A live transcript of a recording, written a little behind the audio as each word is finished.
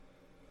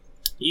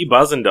You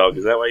buzzing, dog?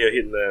 Is that why you're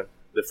hitting the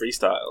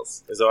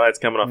freestyles? Is that why it's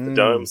coming off the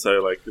dome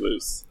so like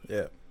loose?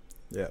 Yeah.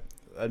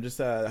 I just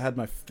had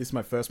this is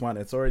my first one.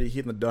 It's already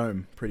hitting the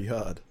dome pretty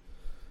hard.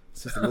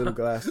 It's just a little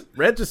glass.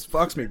 Red just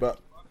fucks me, but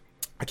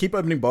I keep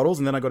opening bottles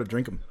and then I got to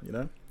drink them. You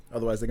know,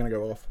 otherwise they're gonna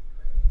go off.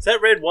 Is that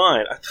red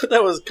wine? I thought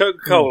that was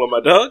Coca-Cola, my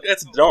dog.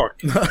 That's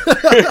dark.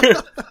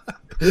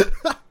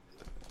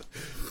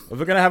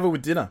 We're gonna have it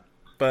with dinner,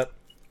 but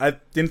I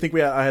didn't think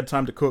I had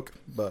time to cook,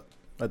 but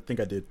I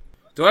think I did.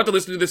 Do I have to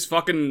listen to this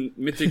fucking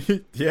mythic?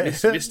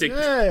 Mystic.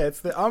 Yeah,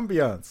 it's the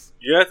ambiance.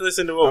 You have to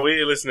listen to what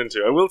we're listening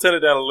to. I will turn it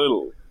down a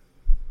little.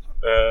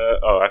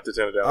 I have to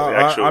turn it down on the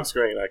actual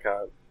screen. I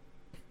can't.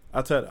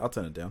 I'll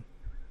turn it down.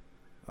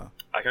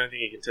 I don't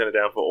think you can turn it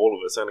down for all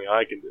of us. Only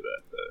I can do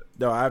that.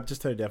 Though. No, I've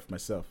just turned it down for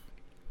myself.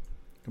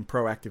 I'm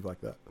proactive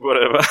like that.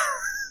 Whatever.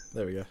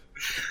 There we go.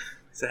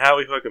 So how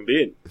we fucking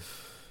been?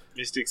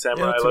 Mystic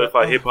Samurai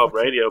Lo-Fi Hip Hop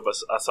Radio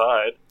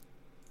aside.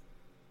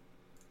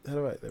 How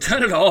do I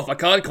turn it off? I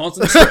can't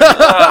concentrate.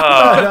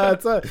 No,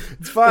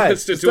 it's fine.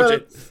 It's too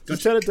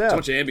much turn it down. Too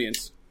much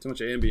ambience. Too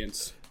much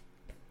ambience.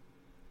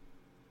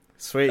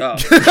 Sweet. Oh.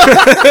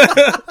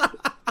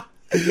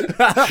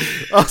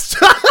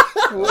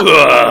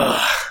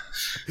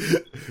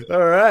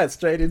 All right,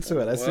 straight into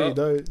it. I see.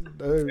 No.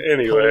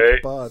 Anyway,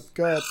 God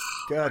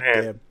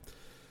damn.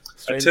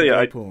 I tell you,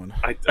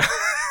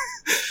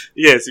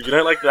 yes, if you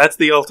don't like that's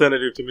the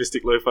alternative to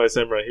Mystic Lo-Fi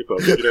Samurai Hip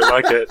Hop. If you don't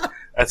like it,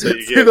 that's what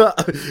you get.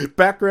 The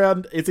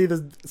background, it's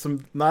either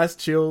some nice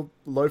chill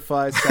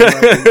Lo-Fi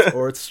Samurai beats,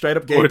 or it's straight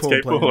up gay porn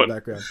playing in the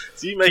background.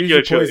 So you make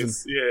your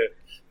choice. Yeah,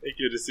 make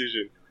your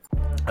decision.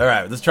 All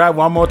right, let's try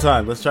one more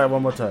time. I feel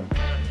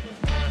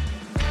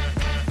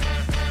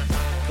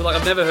like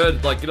I've never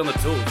heard like get on the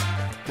tools.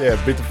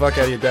 Yeah, beat the fuck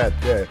out of your dad.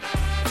 Yeah,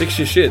 fix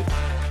your shit,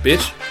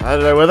 bitch. I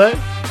don't know.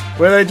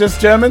 Were they just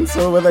Germans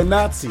or were they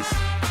Nazis?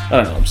 I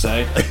don't know what I'm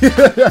saying.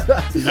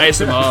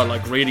 ASMR,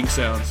 like reading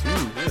sounds.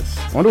 Yes.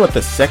 I wonder what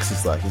the sex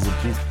is like. Do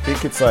you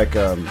think it's like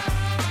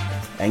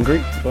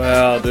angry?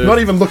 Well, dude. Not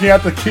even looking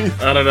at the kid.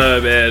 I don't know,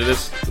 man.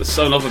 There's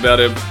so enough about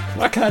him.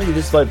 Why can't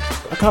people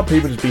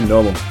just be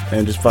normal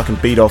and just fucking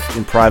beat off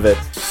in private?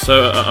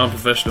 So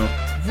unprofessional.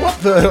 What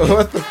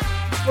the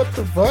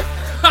fuck?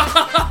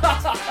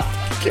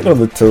 Get on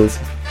the tools.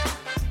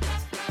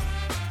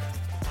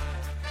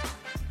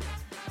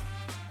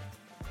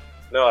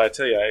 No, I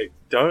tell you, I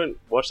don't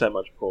watch that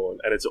much porn,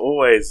 and it's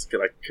always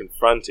like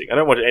confronting. I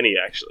don't watch any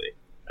actually,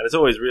 and it's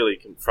always really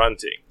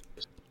confronting.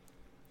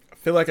 I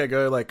feel like I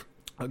go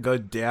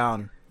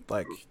down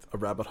like a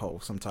rabbit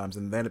hole sometimes,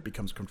 and then it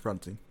becomes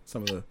confronting.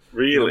 Some of the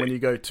when you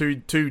go too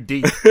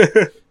deep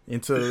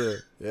into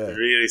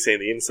really seeing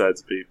the insides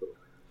of people.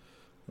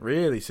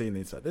 Really seeing the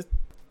inside.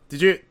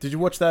 Did you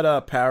watch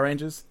that Power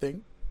Rangers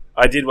thing?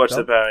 I did watch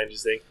the Power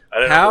Rangers thing.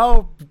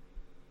 How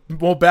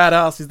more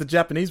badass is the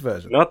Japanese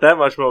version? Not that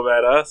much more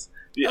badass.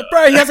 Yeah.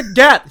 Bro, he has a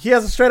gat. He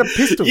has a straight up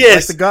pistol.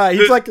 Yes, like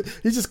the guy.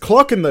 He's just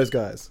clocking those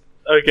guys.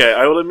 Okay,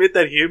 I will admit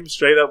that him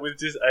straight up with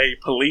just a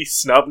police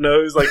snub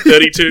nose, like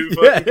 32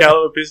 fucking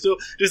caliber pistol,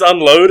 just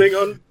unloading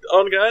on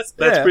guys.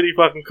 That's pretty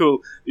fucking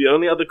cool. The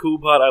only other cool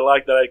part I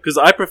like because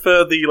I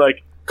prefer the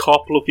like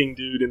cop looking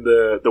dude in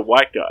the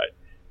white guy.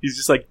 He's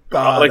just like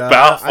white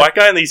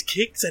guy, and these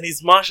kicks and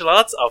his martial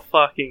arts are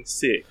fucking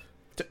sick.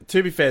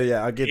 To be fair,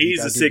 yeah,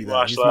 he's a sick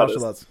martial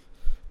artist.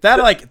 That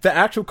like the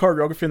actual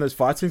choreography in those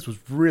fight scenes was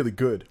really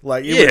good.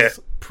 Like it was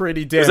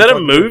pretty damn. Was that a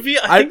movie?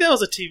 I think that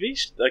was a TV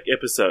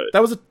episode.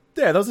 That was a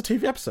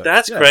TV episode.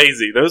 That's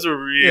crazy. Those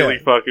were really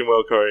fucking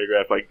well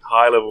choreographed, like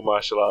high level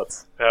martial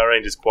arts. Power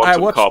Rangers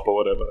Quantum Cop or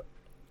whatever.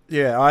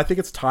 Yeah, I think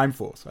it's Time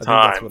Force.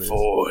 Time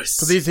Force.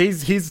 Because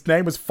his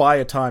name was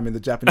Fire Time in the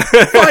Japanese.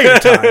 Fire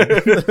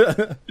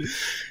Time.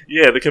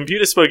 Yeah, the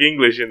computer spoke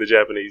English in the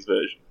Japanese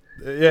version.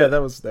 Yeah,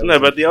 that was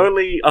but the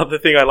only other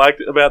thing I liked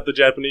about the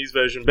Japanese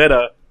version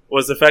better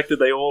was the fact that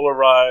they all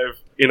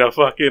arrive in a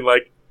fucking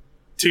like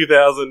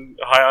 2000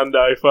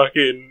 Hyundai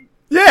fucking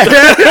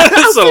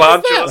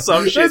Elantra or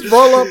some shit.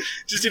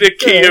 Just in a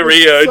Kia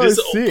Rio, so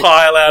just sick.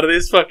 Pile out of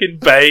this fucking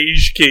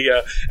beige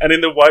Kia, and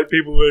in the white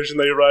people version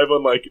they arrive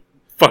on like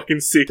fucking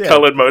sick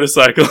coloured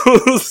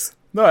motorcycles.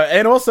 No,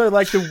 and also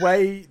like the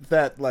way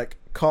that like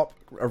Cop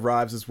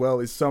arrives as well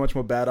is so much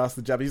more badass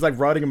than Japanese. He's like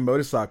riding a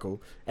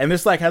motorcycle, and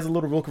this like has a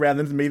little look around,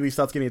 and then immediately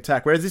starts getting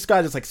attacked. Whereas this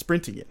guy just like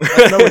sprinting it.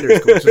 Like, no wonder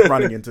he's cool. He's just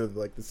running into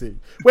like the sea.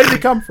 Where did he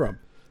come from?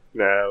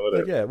 Nah,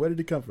 whatever. Like, where did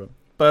he come from?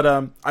 But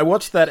I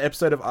watched that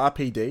episode of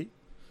RPD.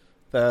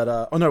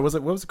 That what was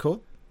it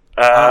called?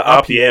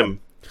 RPM.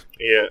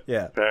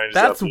 Yeah.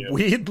 That's RPM.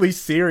 Weirdly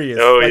serious.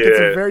 Oh like, it's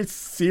a very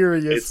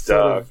serious. It's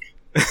dark.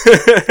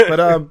 But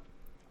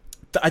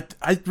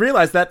I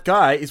realized that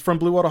guy is from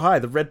Blue Water High,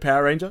 the Red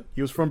Power Ranger.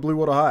 He was from Blue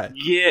Water High.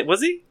 Yeah,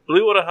 was he?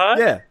 Blue Water High?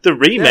 Yeah. The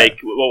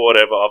remake or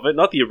whatever of it,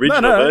 not the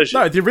original version.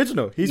 No, the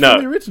original. He's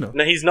from the original.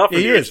 No, he's not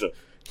from the original.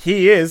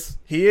 He is.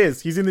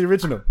 He's in the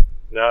original.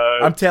 No.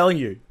 I'm telling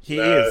you. He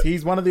is.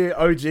 He's one of the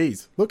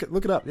OGs. Look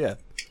it up, yeah.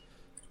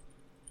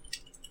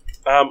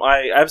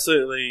 I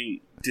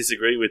absolutely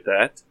disagree with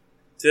that.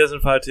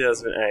 2005,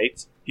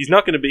 2008. He's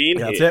not going to be in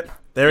here. That's it.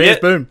 There he is.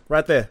 Boom.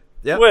 Right there.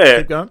 Yeah. Where?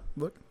 Keep going.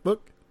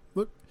 Look.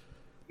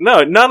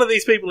 No, none of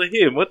these people are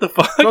him. What the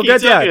fuck? Well, are you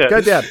talking go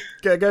about? down.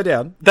 Go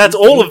down. That's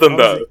all of them,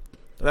 though.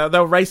 They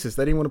were racist.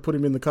 They didn't want to put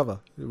him in the cover.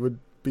 It would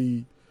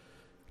be.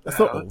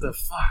 What the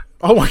fuck?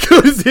 Oh my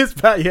god, is this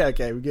bad? Yeah,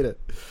 okay, we get it.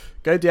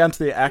 Go down to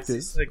the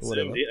actors. Like or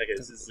whatever. zoomed in? Okay,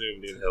 this is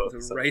zoomed in. Hell, They're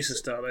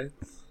racist, are they?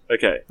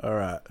 Okay.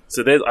 Alright.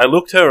 So I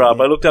looked her up.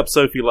 I looked up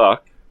Sophie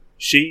Luck.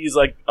 She's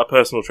like a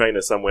personal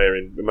trainer somewhere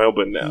in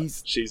Melbourne now.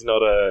 She's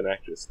not an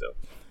actress still.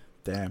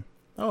 Damn.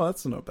 Oh,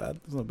 that's not bad.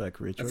 That's not a bad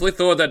career I choice. fully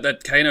thought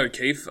that Kane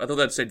O'Keefe, I thought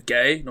that said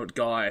gay, not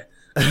guy.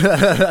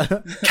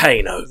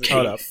 Kane O'Keefe.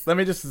 Hold up. Let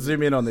me just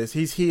zoom in on this.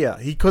 He's here.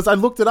 Because I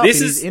looked it up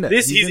he's in it.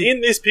 He's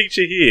in this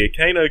picture here.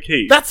 Kane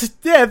O'Keefe.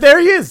 There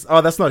he is.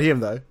 Oh, that's not him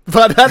though.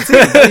 But that's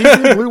him.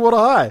 He's in Blue Water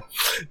High.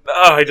 No,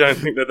 I don't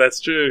think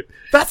that's true.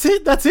 That's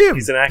it. That's him.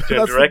 He's an actor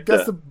and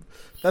director.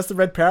 That's the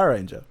Red Power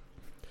Ranger.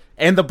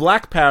 And the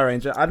Black Power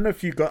Ranger, I don't know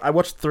if you got... I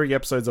watched 3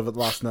 episodes of it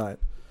last night.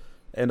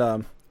 And,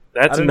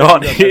 That's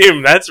not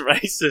him. That's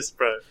racist,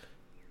 bro.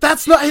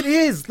 That's not... It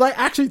is! Like,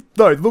 actually,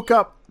 no, look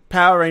up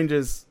Power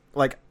Rangers,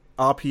 like,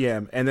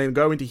 RPM, and then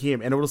go into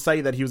him, and it will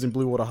say that he was in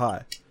Blue Water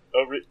High.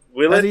 Oh,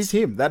 will That it? is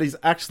him. That is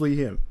actually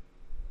him.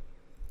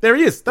 There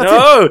he is. That's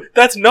him.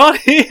 That's not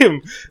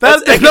him.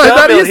 That's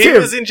that is He him.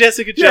 was in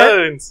Jessica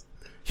Jones.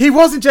 He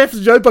was in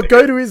Jefferson Jones, but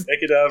go to his...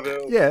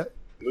 Ekadaville. Yeah.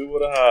 Blue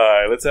Water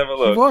High. Let's have a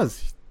look. He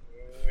was.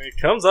 It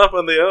comes up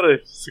on the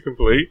auto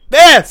complete.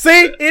 There!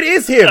 See? It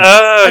is him. Okay.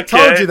 I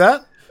told you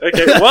that.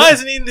 Okay, why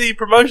isn't he in the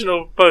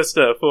promotional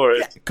poster for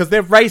it? Because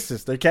they're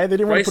racist, okay? They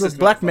didn't want to put a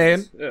black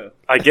man. Yeah.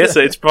 I guess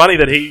it's funny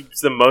that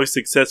he's the most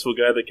successful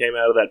guy that came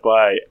out of that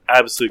by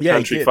absolute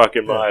country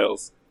fucking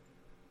miles.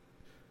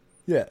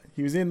 Yeah,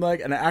 he was in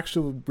like an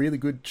actual really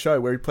good show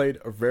where he played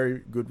a very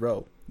good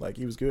role. Like,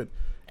 he was good.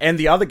 And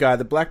the other guy,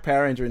 the Black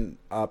Power Ranger in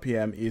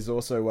RPM, is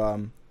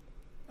also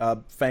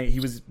he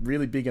was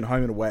really big in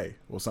Home and Away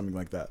or something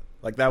like that.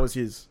 Like, that was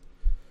his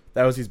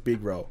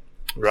big role.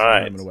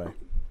 Right. Home and Away.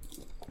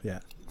 Yeah.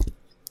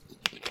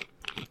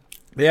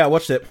 But yeah, I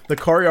watched it. The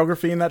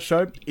choreography in that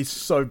show is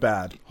so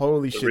bad.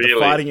 Holy shit! Really? The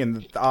fighting in the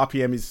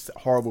RPM is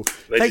horrible.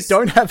 They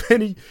don't have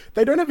any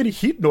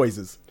hit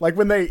noises. Like,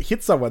 when they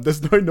hit someone,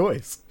 there's no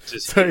noise.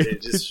 Just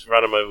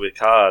run them over with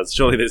cars.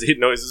 Surely there's hit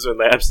noises when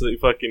they absolutely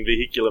fucking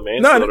vehicular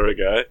manslaughter a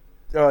guy.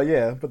 Oh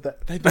yeah, but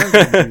they don't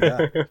even do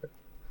that.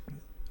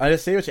 I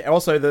just see what you...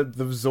 Also, the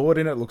Zord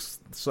in it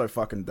looks so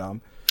fucking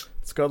dumb.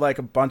 It's got like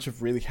a bunch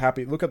of really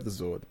happy... Look up the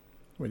Zord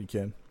when you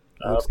can.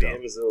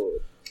 RPM Zord.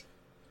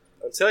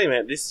 I'm telling you,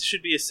 man, this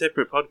should be a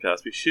separate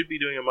podcast. We should be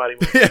doing a Mighty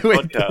Morphin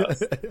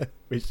podcast.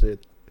 We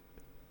should.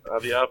 The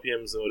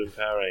RPM Zord and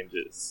Power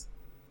Rangers.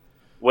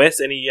 Wes,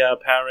 any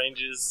Power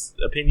Rangers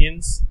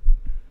opinions?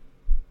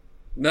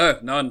 No,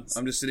 none.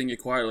 I'm just sitting here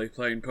quietly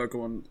playing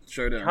Pokemon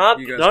Showdown.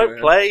 Don't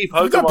play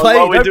Pokemon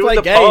while we're doing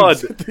the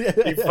games.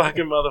 pod. You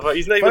fucking motherfucker.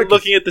 He's not even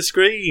looking at the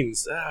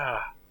screens.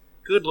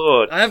 Good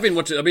lord. I have been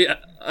watching...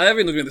 I have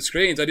been looking at the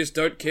screens. I just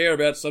don't care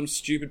about some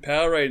stupid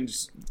Power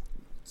Rangers...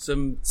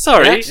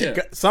 Sorry.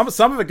 Actually, some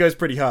of it goes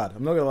pretty hard.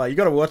 I'm not gonna lie. You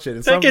got to watch it.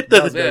 And don't get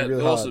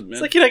really awesome, hard. man.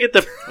 It's like you don't get the.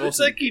 Awesome. It's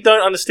like you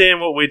don't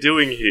understand what we're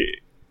doing here.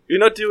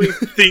 You're not doing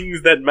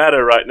things that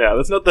matter right now.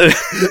 That's not the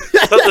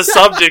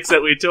subjects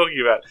that we're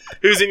talking about.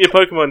 Who's in your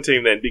Pokemon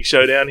team then? Big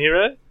Showdown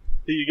hero?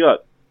 Who you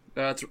got?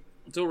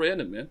 It's all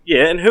random, man.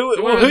 Yeah, and who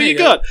you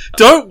got?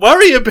 Don't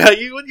worry about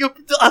you. You're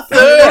a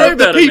third of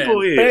the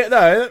people here.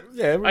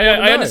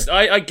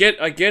 I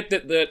get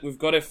that we've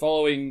got a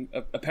following,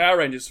 a Power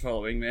Rangers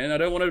following, man. I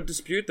don't want to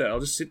dispute that. I'll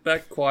just sit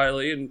back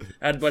quietly and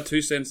add my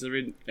 2 cents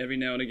every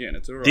now and again.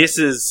 It's all right. This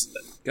is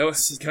go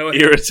ahead.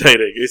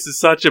 Irritating. This is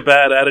such a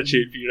bad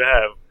attitude for you to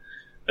have.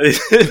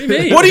 What do you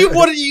mean? What do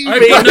you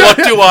mean? What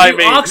do I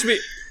mean? Asked me.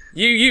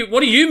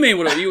 What do you mean?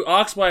 You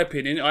asked my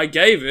opinion. I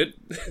gave it.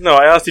 No,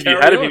 I asked if you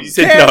had opinion. You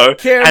said no.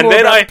 And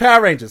then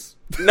Power Rangers.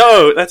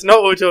 No, that's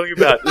not what we're talking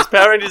about. This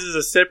Power Rangers is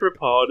a separate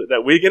pod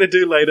that we're going to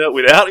do later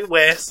without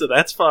Wes, so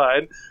that's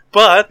fine.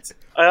 But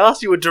I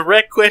asked you a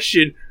direct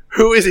question: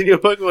 who is in your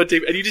Pokemon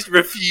team? And you just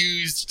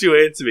refused to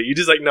answer me. You're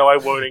just like, no, I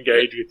won't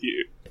engage with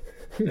you.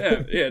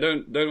 Yeah.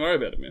 Don't worry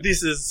about it, man.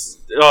 This is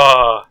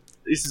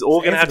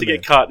all going to have to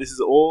get cut. This is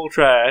all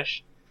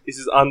trash. This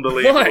is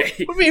unbelievable. Why?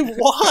 I mean,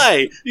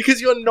 why?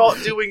 Because you're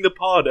not doing the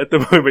pod at the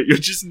moment. You're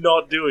just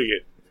not doing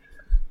it.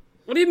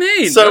 What do you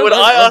mean? So when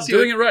I ask you...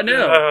 I'm doing it right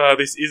now.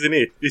 This isn't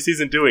it. This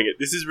isn't doing it.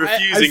 This is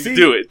refusing to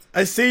do it.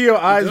 I see your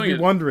eyes be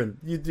wondering.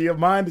 Your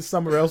mind is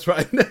somewhere else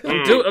right now.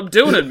 I'm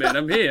doing it, man.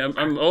 I'm here.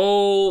 I'm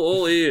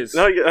all ears.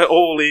 No,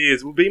 all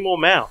ears. We'll be more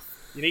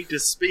mouth. You need to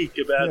speak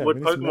about what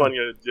Pokemon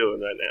you're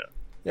doing right now.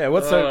 Yeah,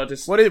 what is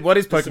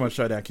Pokemon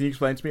Showdown? Can you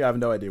explain to me? I have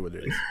no idea what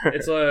it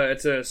is.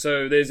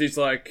 So there's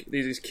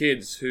these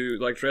kids who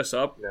like dress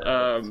up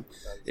and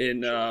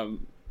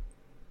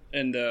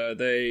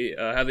they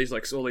have these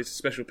like all these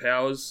special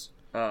powers.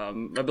 I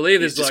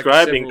believe there's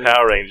describing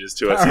Power Rangers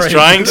to us. He's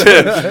trying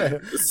to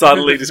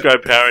subtly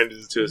describe Power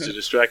Rangers to us to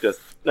distract us.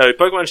 No,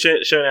 Pokemon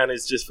Showdown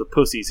is just for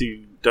pussies who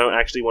don't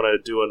actually want to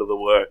do all of the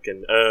work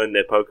and earn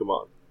their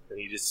Pokemon. And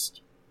you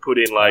just put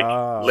in like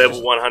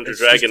level 100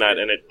 Dragonite,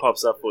 and it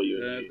pops up for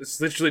you. It's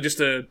literally just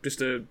a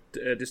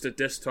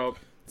desktop.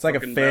 It's like a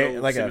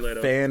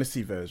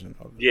fantasy version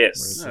of it.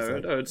 Yes.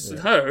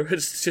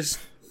 It's just.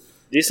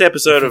 This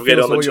episode of Get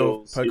on the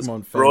Tools is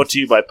Pokemon brought to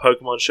you by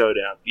Pokemon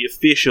Showdown, the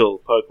official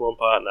Pokemon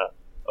partner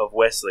of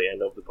Wesley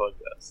and of the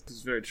podcast. This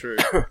is very true.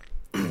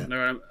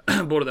 No,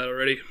 I'm bored of that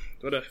already.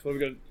 What have we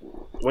got?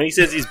 When he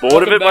says he's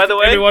bored of it, by the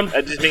way,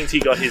 that just means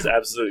he got his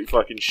absolutely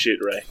fucking shit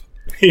right.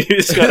 He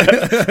got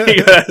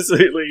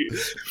absolutely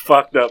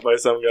fucked up by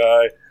some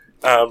guy.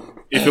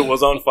 If it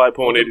was on Fight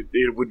Porn, it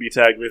would be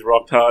tagged with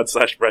rocked hard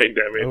 / brain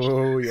damage.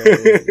 Oh,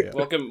 yeah.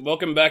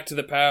 Welcome back to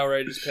the Power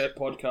Rangers Pet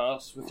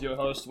Podcast with your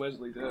host,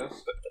 Wesley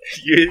Durst.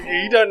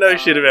 You don't know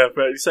shit about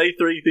Power Rangers. Say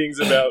 3 things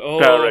about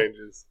Power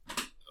Rangers.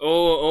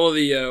 Or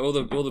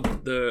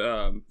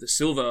the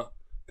silver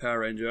Power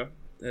Ranger.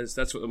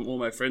 That's what all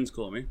my friends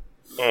call me.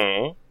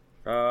 Mm.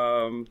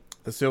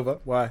 The silver?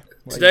 Why?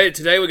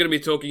 Today we're going to be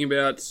talking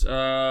about...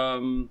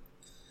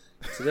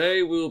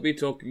 Today we'll be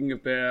talking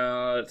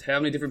about how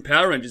many different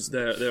Power Rangers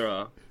there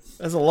are.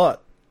 There's a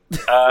lot.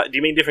 Do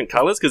you mean different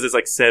colours? Because there's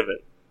like 7.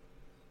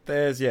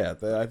 I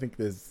think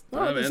there's...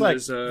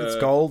 It's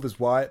gold,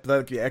 there's white.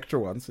 But the extra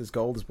ones, there's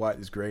gold, there's white,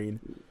 there's green.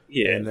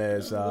 Yeah. And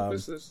there's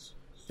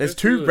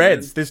 2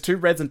 reds. There's 2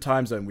 reds in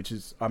Time Zone,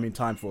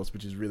 Time Force,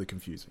 which is really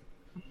confusing.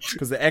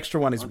 Because the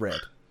extra one is red.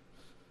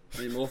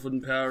 The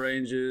Morphin Power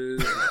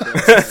Rangers.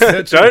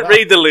 Don't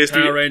read the list.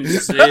 Power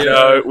Rangers.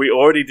 No, we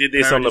already did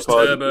this on the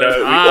pod. Turbo. No,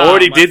 we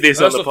already did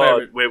this on the pod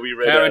favorite. where we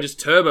read Power out. Rangers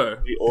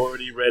Turbo. We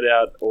already read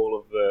out all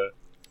of the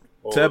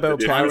Turbo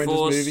the Power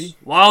Rangers movie.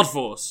 Wild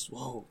Force.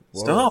 Whoa.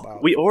 Stop! Wow.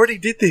 We already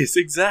did this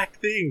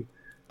exact thing.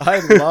 I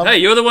love. Hey,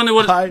 you're the one who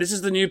wanted. This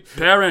is the new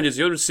Power Rangers.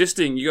 You're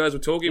insisting. You guys were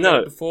talking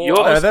about it before.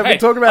 We're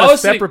talking about a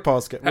separate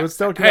podcast. We were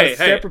talking about a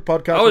separate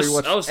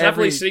podcast. I was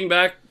happily sitting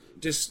back,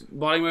 just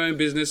minding my own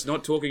business,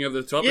 not talking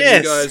over the top.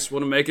 Yes. You guys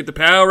want to make it the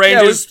Power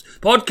Rangers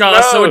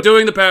podcast, so we're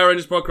doing the Power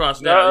Rangers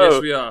podcast now. No.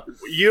 Yes, we are.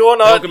 You are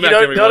not.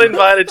 You're not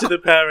invited to the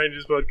Power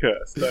Rangers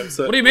podcast. No,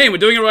 so. What do you mean? We're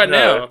doing it right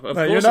now.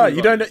 No, you're not.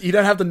 You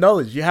don't have the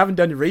knowledge. You haven't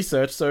done your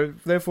research, so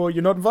therefore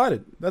you're not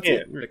invited. That's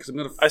it. Because I'm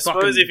not a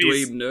fucking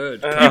dweeb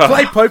nerd. You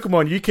play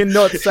Pokemon. You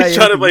cannot say. He's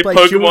trying to play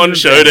Pokemon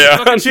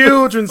Showdown.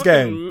 Children's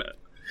game.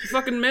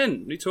 Fucking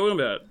men. What are you talking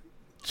about?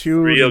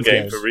 Real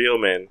game for real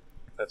men.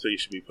 That's what you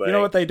should be playing. You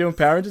know what they do in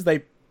Power Rangers?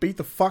 They beat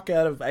the fuck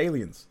out of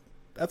aliens.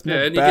 That's more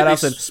and you badass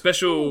get than these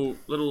special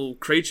little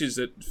creatures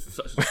that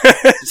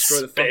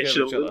destroy the fuck out of each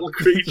other. Little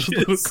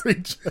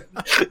creatures.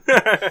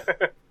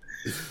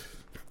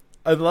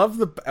 I love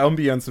the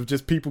ambience of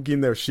just people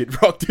getting their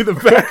shit rocked to the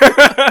back.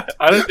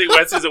 I don't think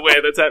Wes is aware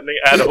that's happening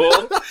at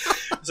all.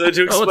 So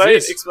to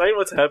explain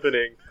what's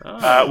happening,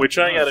 we're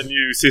trying out a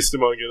new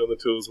system on Get on the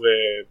Tools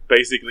where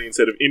basically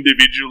instead of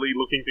individually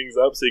looking things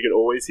up, so you can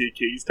always hear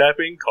keys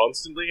tapping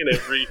constantly in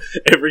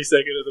every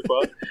second of the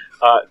pod,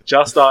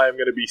 just I am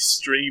going to be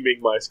streaming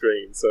my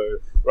screen. So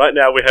right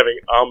now we're having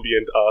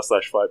ambient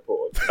r/fight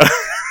porn.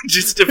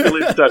 Just to fill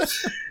in time.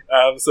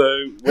 So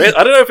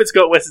I don't know if it's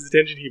got Wes's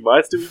attention. He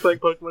might still be playing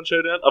Pokemon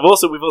Showdown. We've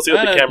also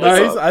got the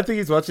cameras. I think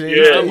he's watching it.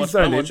 Yeah,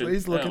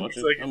 He's looking.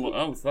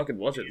 I'm fucking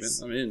watching it, man.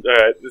 I'm in. All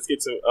right, let's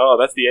get some. Oh,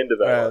 that's the end of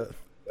that one.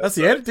 That's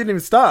the end. It didn't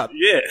even start.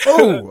 Yeah.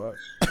 Oh,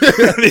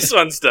 this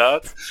one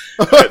starts.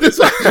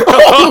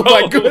 Oh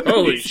my goodness!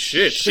 Holy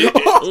shit!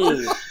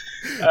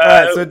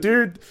 Alright, so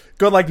dude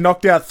got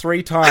knocked out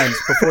 3 times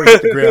before he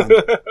hit the ground.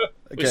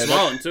 Okay, he's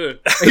smiling too.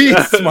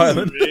 He's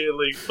smiling.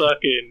 Really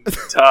fucking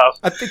tough.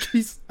 I think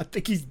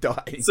he's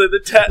dying. So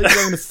he's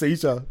having a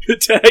seizure. The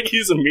tag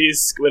is a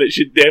miss when it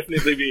should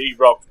definitely be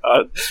rock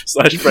hard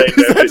 / brain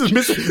damage.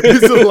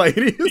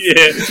 Miscellaneous.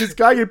 Yeah. This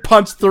guy get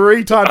punched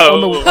 3 times on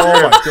the. Oh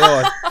my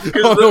god!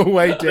 On the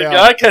way down, the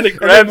guy kind of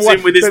grabs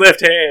him with his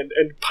left hand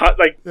and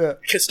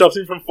stops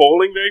him from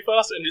falling very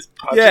fast and just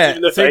punches him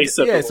in the face.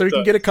 So he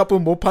can get a couple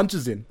more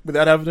punches in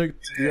without having to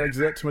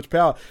exert too much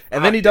power.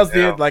 And then he does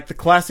the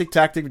classic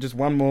tactic, which is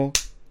one more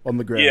on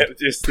the ground. Yeah,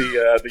 just the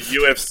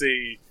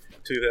UFC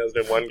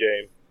 2001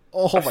 game.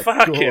 Oh my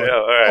god!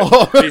 All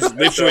right. He's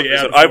literally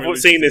out. I've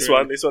seen this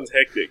one. This one's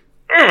hectic.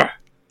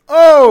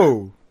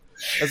 Oh!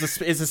 It's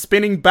a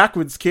spinning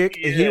backwards kick,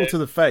 a heel to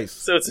the face.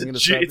 So it's an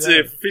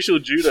official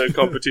judo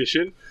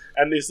competition,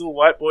 and this little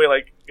white boy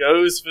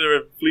goes for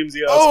a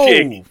flimsy ass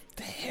kick.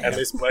 Damn. And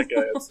this black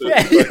guy has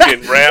a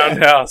fucking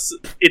roundhouse.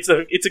 It's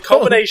a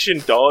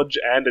combination dodge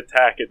and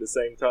attack at the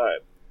same time.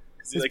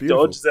 He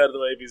dodges out of the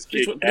way of his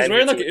kick. He's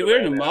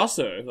wearing a mask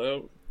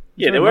though.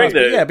 Yeah, they're wearing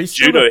the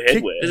judo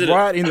headwear.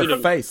 Right in the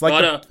face. No,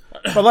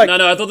 I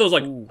thought there was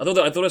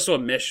I thought I saw a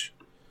mesh.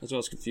 That's why I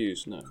was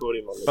confused. No,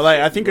 but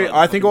I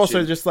think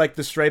also just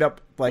the straight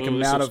up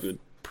amount of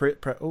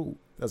oh,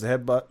 there's a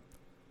headbutt.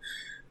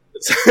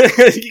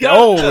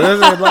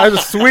 There's a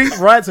sweet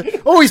right.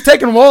 Oh, he's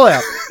taking them all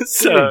out.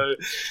 So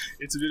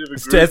it's a bit of a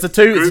group. It's a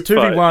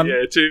 2v1.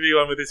 Yeah,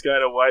 2v1 with this guy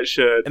in a white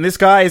shirt, and this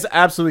guy is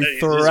absolutely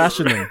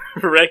thrashing them,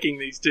 wrecking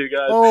these 2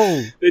 guys.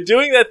 Oh, they're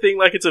doing that thing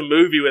like it's a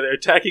movie where they're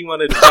attacking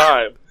one at a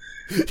time.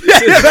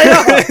 Yeah, they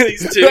are.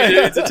 These 2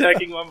 dudes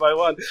attacking one by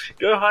one.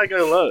 Go high,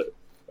 go low.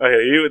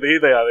 Okay, here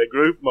they are. They're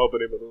group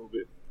mobbing him a little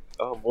bit.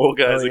 Oh, more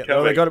guys are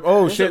coming. They got him.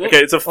 Oh, shit. Okay,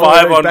 it's a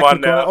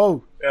 5-on-1 now.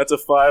 Oh. Yeah, it's a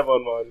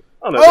 5-on-1.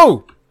 Oh, no.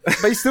 Oh!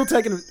 But he's still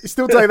taking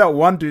that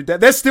one dude down.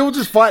 They're still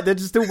just fighting. They're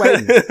just still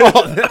waiting. They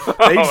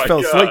just fell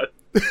asleep.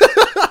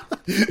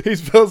 He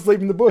fell asleep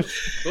in the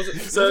bush.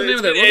 So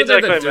it's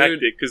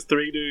anticlimactic because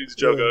 3 dudes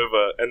jog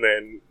over and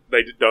then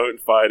they don't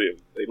fight him.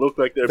 They look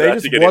like they're about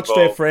to get involved. They just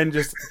watch their friend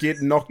just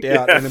get knocked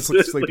out and then put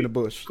to sleep in a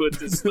bush. Put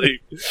to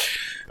sleep.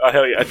 Oh,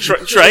 hell yeah.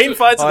 Train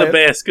fights are the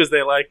best because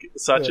they're like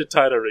such a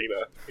tight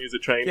arena. Here's a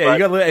train fight.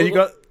 You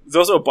got... There's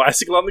also a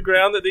bicycle on the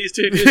ground that these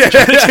two dudes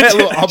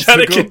trying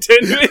to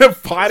contend with.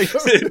 Fighting.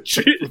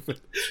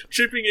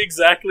 Tripping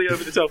exactly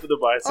over the top of the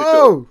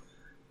bicycle.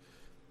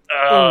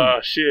 Oh,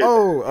 shit.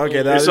 Oh,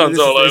 okay. This one's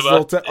all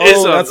over.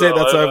 That's it.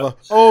 That's over.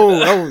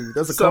 Oh,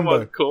 that's a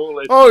combo. Call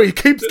it. Oh, he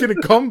keeps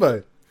getting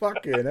combo.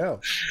 Fucking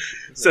hell.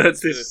 So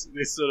it's this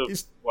sort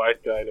of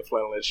white guy in a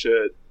flannelette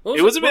shirt.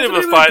 It was a bit of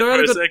a fight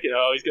for a second.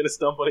 Oh, he's going to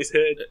stomp on his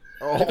head.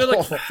 He got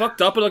like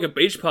fucked up at like a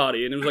beach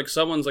party and it was like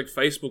someone's like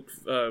Facebook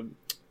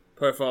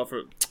profile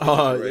for...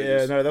 Oh,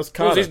 yeah. No, that was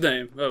Carter. What was his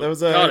name? That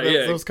was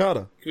Carter. That was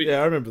Carter.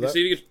 I remember that.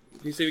 Can you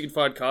see if we can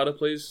find Carter,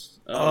 please?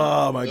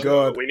 Oh my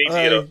god. We need to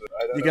get off.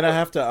 You're going to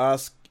have to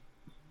ask...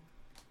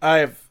 I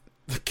have...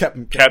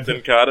 Captain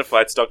Carter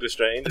fights Doctor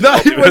Strange. No,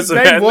 his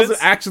name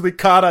wasn't actually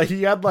Carter.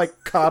 He had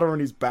like Carter on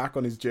his back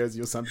on his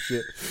jersey or some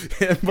shit.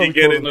 You're gonna need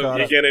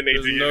to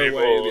get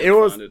more. It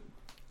was...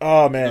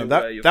 Oh man,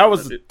 that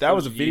was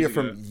a video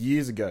from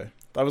years ago.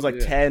 That was like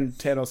 10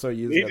 or so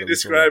years ago. You need to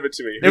describe it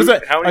to me.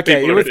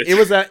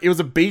 It was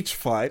a beach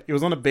fight. It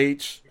was on a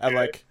beach at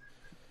like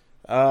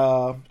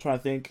I'm trying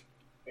to think.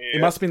 Yeah.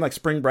 It must have been like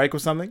spring break or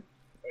something.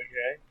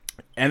 Okay.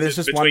 And there's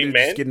just one dude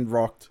just getting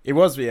rocked. It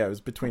was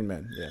between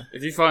men, yeah.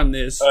 If you find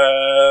this...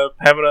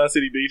 Hamilton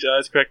City Beach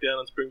Eyes crackdown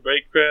on spring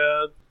break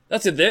crowd.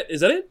 That's it there?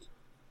 Is that it?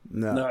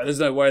 No. No,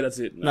 there's no way that's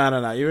it.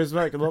 No. It was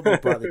like a lot more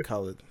brightly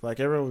coloured. Like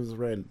everyone was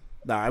red.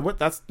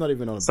 That's not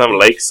even on a Some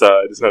beach.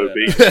 Lakeside. It's not a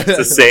beach. It's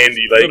a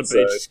sandy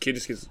lakeside.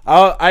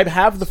 I'd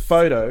have the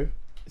photo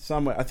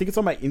somewhere. I think it's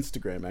on my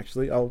Instagram,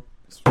 actually. Oh,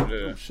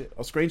 shit.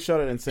 I'll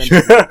screenshot it and send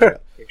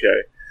it.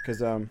 Okay.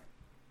 Because,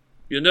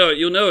 You'll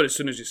know it as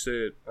soon as you see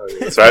it. Oh, yeah,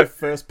 that's right.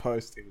 First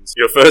post.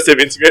 Your first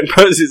ever Instagram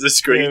post is a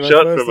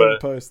screenshot from a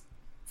post.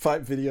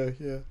 Fight video,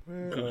 yeah.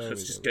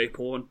 That's just gay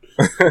porn.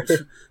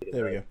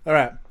 There we go. All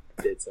right.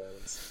 Dead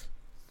silence.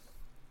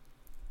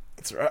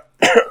 That's right.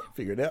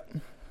 Figure it out.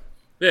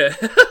 Yeah.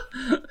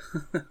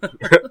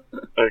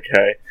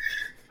 Okay.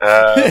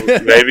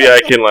 Maybe I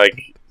can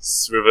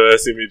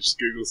reverse image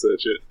Google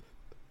search it.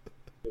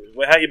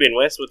 How you been,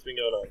 Wes? What's been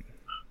going on?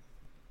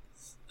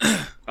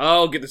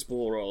 I'll get this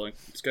ball rolling.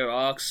 Let's go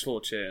Arcs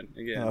 4chan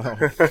again. Oh,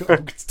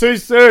 it's too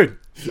soon.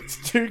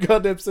 It's too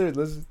goddamn soon.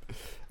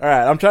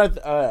 Alright, I'm trying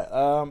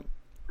to...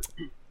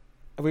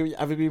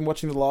 have we been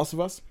watching The Last of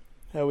Us?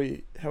 How are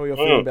we all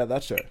feeling about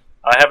that show?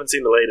 I haven't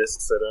seen the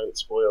latest, so don't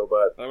spoil,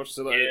 but... I watched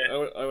the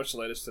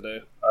latest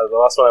today. The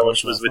last one I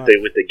watched was with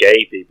the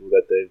gay people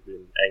that they've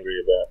been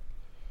angry about.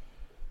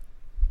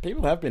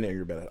 People have been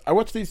angry about it. I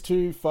watched these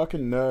two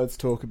fucking nerds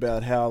talk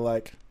about how,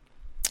 it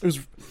was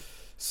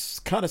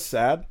kind of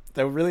sad.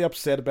 They were really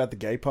upset about the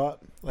gay part.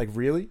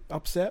 Really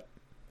upset.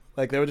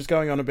 They were just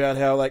going on about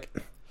how,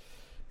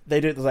 they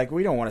did,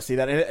 we don't want to see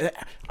that. And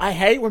I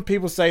hate when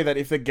people say that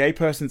if the gay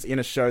person's in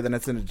a show, then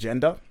it's an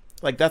agenda.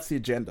 That's the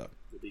agenda.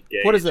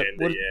 What is it?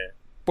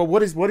 But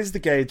what is the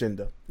gay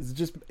agenda?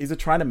 Is it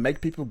trying to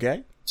make people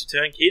gay? To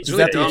turn kids? Is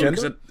that the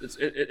agenda?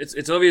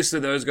 It's obvious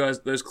that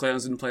those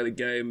clowns didn't play the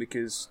game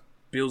because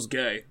Bill's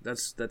gay.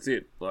 That's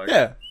it.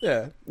 Yeah.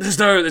 There's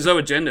no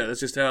agenda.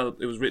 That's just how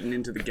it was written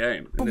into the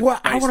game. But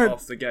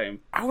off the game.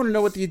 I want to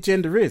know what the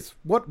agenda is.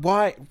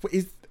 Why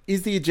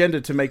is the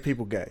agenda to make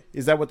people gay?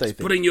 Is that what they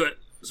think?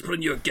 It's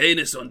putting your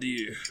gayness onto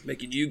you,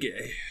 making you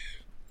gay.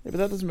 Yeah, but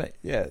that doesn't make...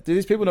 Yeah. Do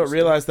these people not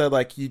realize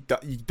that, you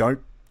don't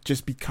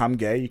just become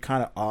gay? You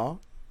kind of are.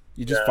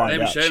 You just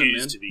find out.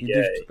 Choose to be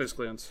gay.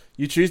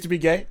 You choose to be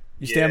gay?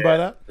 You stand by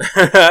that?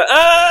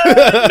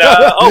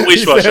 No, I'll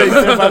wish-wash on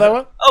stand by that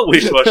one? I'll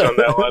wish-wash on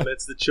that one.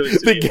 That's the choice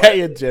to the gay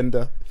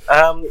agenda.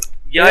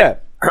 Yeah.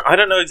 I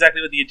don't know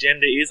exactly what the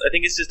agenda is. I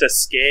think it's just a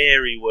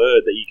scary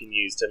word that you can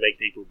use to make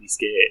people be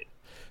scared.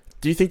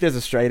 Do you think there's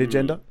a straight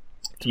agenda?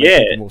 To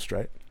make people more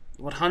straight?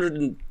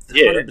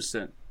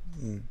 100%.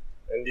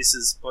 And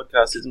this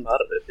podcast is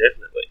part of it,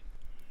 definitely.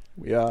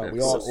 We are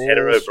all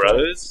hetero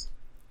brothers.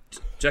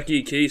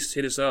 Jackie Keese,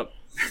 hit us up.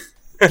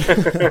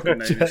 Haven't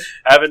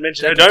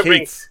mentioned her.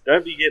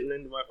 Don't be getting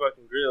into my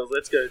fucking grills.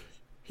 Let's go.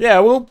 Yeah,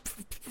 well,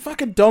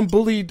 fucking Dom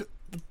bullied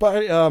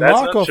by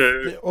Mark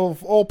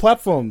off all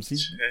platforms.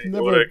 He's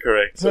never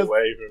autocorrects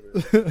away from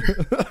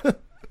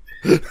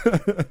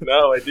it.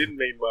 No, I didn't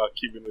mean Mark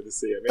Cuban with a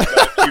C. I meant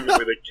Mark Cuban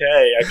with a K.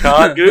 I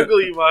can't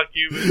Google you, Mark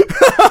Cuban.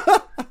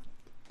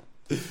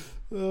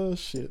 Oh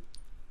shit!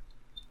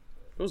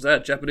 What was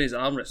that? Japanese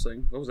arm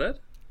wrestling. What was that?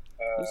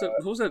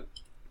 What was that?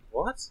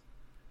 What?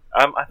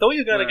 I thought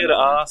you were going to go to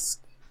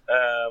ask.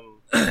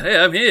 Hey,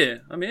 I'm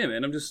here,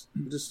 man. I'm just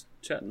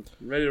chatting.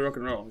 I'm ready to rock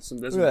and roll. There's some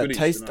goodies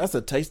tonight. That's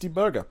a tasty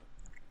burger.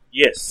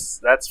 Yes,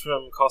 that's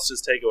from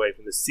Costa's Takeaway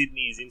from the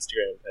Sydney's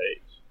Instagram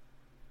page.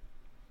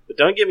 But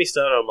don't get me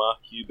started on Mark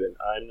Cuban.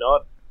 I'm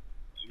not,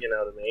 you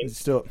know what I mean? He's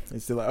still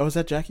like, oh, is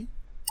that Jackie?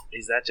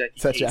 Is that Jackie?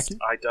 Is that Jackie?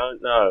 I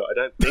don't know. I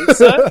don't think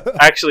so.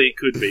 Actually, it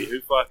could be. Who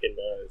fucking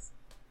knows?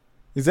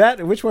 Is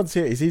that, which one's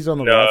here? Is he on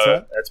the right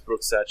side? No, that's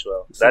Brooks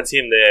Satchwell. That's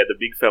him there, the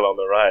big fella on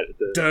the right.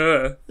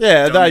 Duh.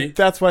 Yeah,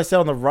 that's why I say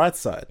on the right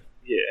side.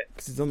 Yeah.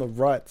 Because he's on the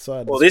right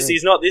side. Well,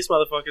 he's not this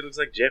mototherfucker. Looks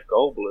like Jeff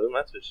Goldblum,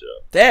 that's for sure.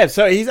 Damn,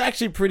 so he's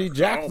actually pretty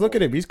jacked. Look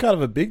at him. He's kind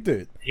of a big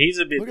dude. He's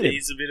a bit of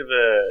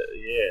a,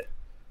 yeah.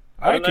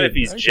 I don't know if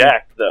he's reckon-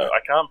 jacked, though. I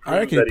can't prove I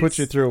reckon that he puts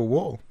you through a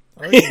wall.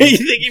 You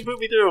think he put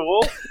me through a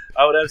wall?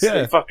 I would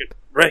absolutely fucking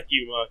wreck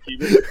you, Mark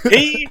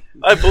Cuban.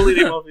 I bullied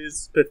him off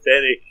his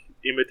pathetic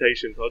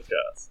imitation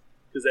podcast.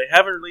 Because they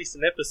haven't released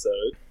an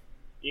episode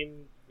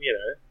in,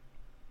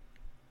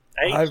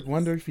 ages. I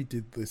wonder if he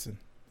did listen.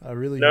 I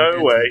really No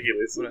hope way he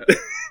listened.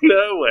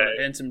 No way.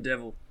 Handsome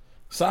devil.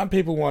 Some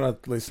people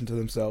want to listen to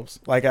themselves,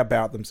 like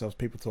about themselves.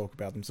 People talk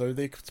about them, so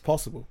it's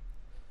possible.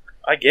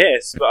 I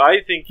guess, but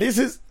I think This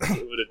would have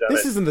done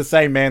this it. isn't the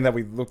same man that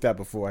we looked at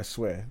before. I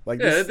swear. Like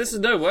This is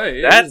no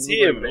way. That's This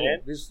is no him, way at all. man.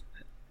 He's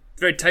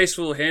very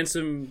tasteful,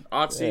 handsome,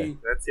 artsy.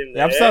 That's him Yeah,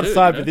 there. I'm starting to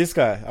side dude, with this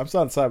guy. I'm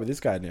starting to side with this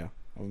guy now.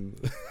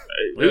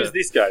 Who's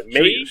this guy?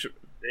 Me? Should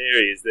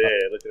There he is, there,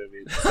 looking at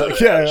me.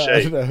 So yeah, out of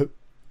I shape.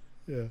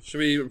 know.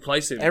 we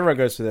replace him? Everyone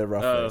goes through their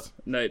rough phase.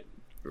 Nate,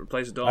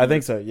 replace Dom. I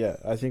think so. Yeah,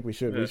 I think we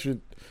should. Yeah.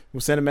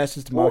 We'll send a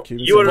message to Mark Cuban.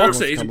 you He's a wanna-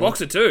 boxer. He's a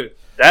boxer too.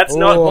 That's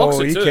not Oh,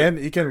 boxer he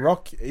too. can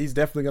rock. He's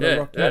definitely gonna Yeah,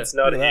 rock. yeah. That's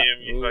not Look him, at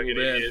you Ooh, fucking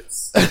man.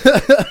 idiots.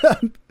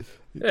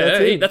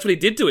 Yeah, that's what he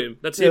did to him.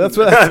 That's Yeah, him. that's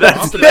what.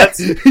 After that's-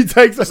 that. he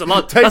takes That's a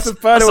lot- takes that's- a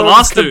that's photo the of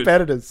last his dude.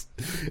 competitors,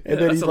 and then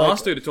That's he's the like,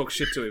 last dude to talk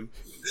shit to him.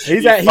 he's He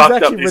he's fucked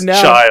up actually this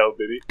renowned. child,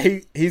 did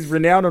he? He's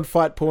renowned on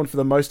fight porn for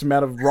the most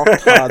amount of rock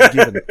cards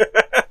given.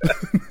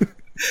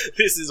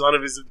 This is one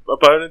of his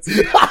opponents.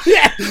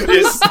 Yeah,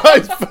 This so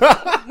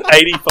far.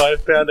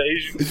 85-pound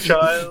Asian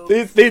child.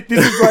 This is like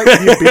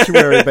the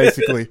obituary,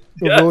 basically,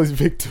 Yeah. of all his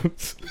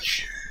victims.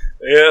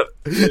 Yep.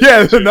 Yeah,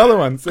 there's another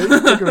one. See,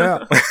 check him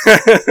out.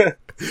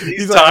 These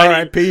He's like, tiny,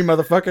 R.I.P.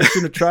 motherfucker,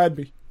 shouldn't have tried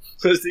me.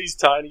 these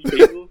tiny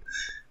people.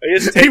 I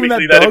guess Even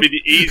technically that that'd dog.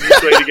 be the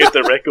easiest way to get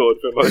the record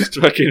for most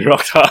fucking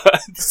rock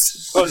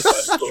hards.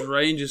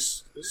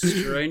 Strangest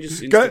Instagram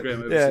I've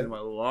ever yeah. seen in my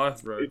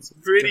life, bro. It's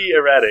pretty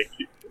erratic.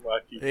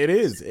 Marky. It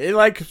is.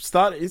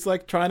 It's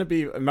like trying to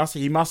be.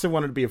 He must have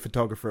wanted to be a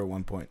photographer at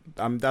one point.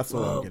 That's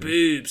all Oh, I'm getting.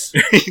 boobs.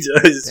 He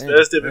does. Damn,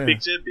 First ever yeah.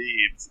 picture,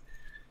 beads.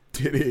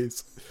 It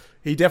is.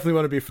 He definitely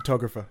wanted to be a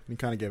photographer. He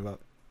kind of gave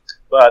up.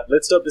 But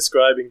let's stop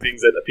describing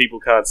things that people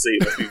can't see.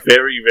 It must be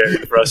very, very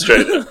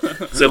frustrating.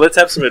 So let's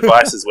have some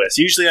advices, Wes.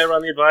 Usually I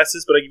run the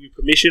advices, but I give you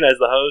permission as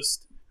the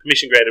host.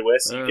 Permission granted,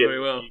 Wes. Very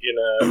well. You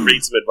can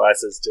read some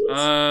advices to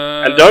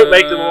us. And don't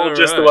make them all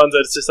just the ones that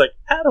it's just like,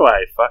 how do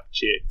I fuck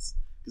chicks?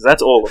 Because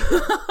that's all of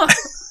them.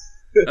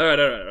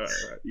 Alright.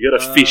 You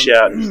gotta fish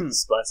out some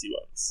spicy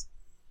ones.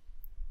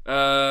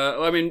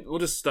 Well, I mean, we'll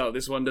just start with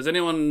this one. Does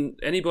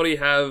anybody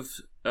have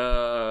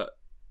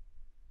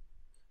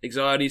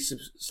anxiety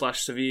 /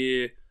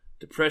 severe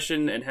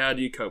depression, and how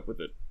do you cope with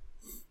it?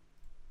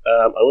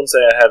 I wouldn't say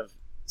I have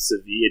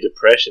severe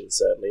depression,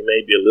 certainly.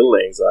 Maybe a little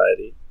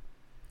anxiety.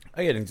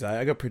 I get anxiety.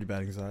 I got pretty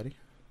bad anxiety.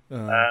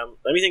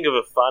 Let me think of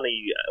a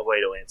funny way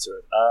to answer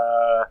it.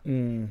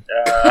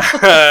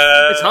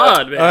 It's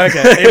hard, man.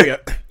 Okay, here we go.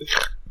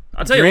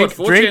 I'll tell you what,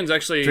 4chan's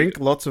actually... Drink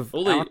lots of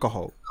all the-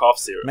 alcohol. Cough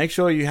syrup. Make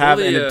sure you have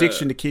all an the,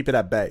 addiction to keep it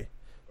at bay.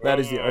 That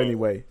is the only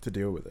way to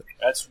deal with it.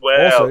 That's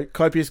well. Also,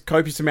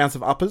 copious amounts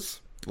of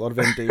uppers, a lot of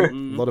MD, a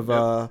lot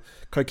of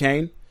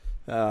cocaine.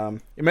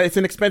 It's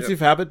an expensive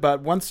habit,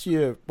 but once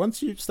you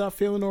start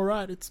feeling all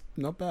right, it's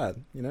not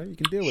bad. You know, you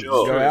can deal with it.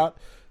 Sure. You go out.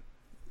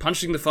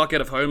 Punching the fuck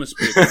out of homeless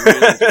people really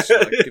just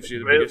gives you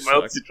the biggest...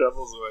 melts your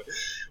troubles away.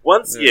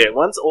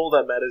 Once all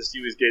that matters to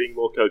you is getting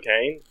more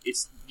cocaine,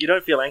 you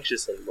don't feel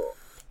anxious anymore.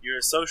 You're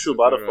a social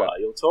butterfly. Right.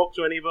 You'll talk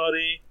to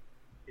anybody.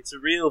 It's a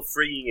real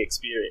freeing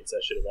experience,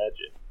 I should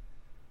imagine.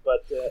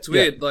 But It's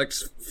weird, like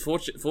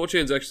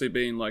 4chan's actually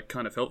been like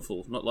kind of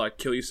helpful, not like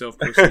kill yourself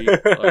pussy.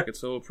 Like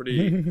it's all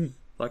pretty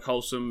like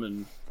wholesome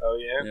and oh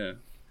yeah,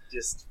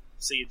 just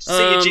see your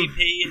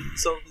GP and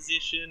consult a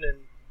physician and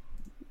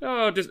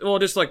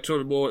just like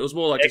sort of more. It was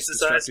more like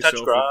exercise, just distract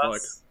touch yourself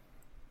grass.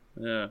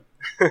 with, like, yeah.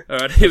 All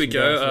right, here we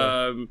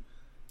go.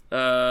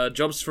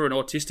 Jobs for an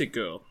autistic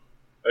girl.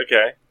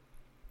 Okay.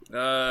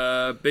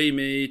 Be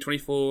me,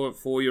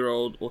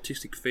 4-year-old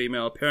autistic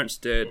female. Parents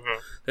dead. Mm-hmm.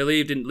 They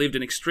lived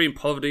in extreme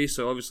poverty,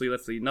 so obviously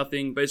left with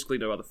nothing. Basically,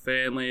 no other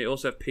family.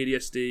 Also have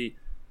PTSD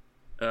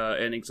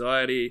and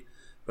anxiety.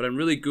 But I'm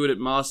really good at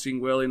masking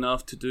well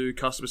enough to do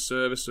customer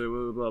service.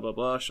 So blah blah blah.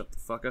 blah. Shut the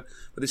fuck up.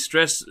 But this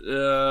stress.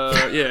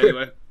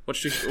 Anyway, what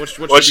should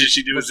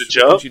she do as a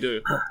job? What should she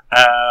do?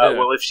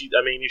 Well, if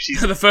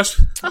she's the first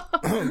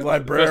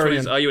Librarian. first one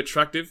is: are you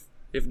attractive?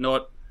 If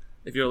not,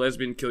 if you're a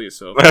lesbian, kill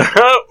yourself.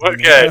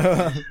 Okay.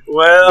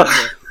 Well,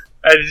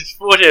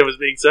 4chan was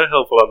being so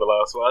helpful on the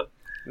last one.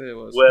 There it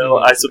was. Well,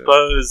 I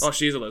suppose. Oh,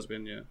 she's a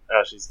lesbian. Yeah.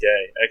 Oh, she's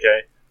gay.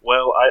 Okay.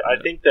 Well, I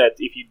think that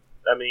if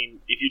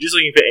you're just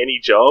looking for any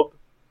job,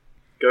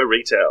 go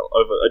retail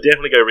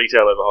definitely go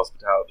retail over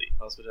hospitality.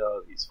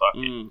 Hospitality is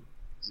fucking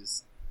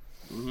just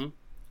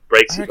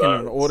breaks your bones. I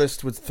reckon an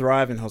artist would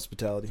thrive in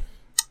hospitality.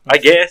 I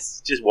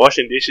guess just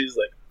washing dishes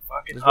like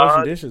fucking Just hard.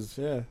 washing dishes,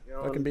 yeah. You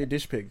know, I can be a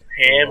dish pig.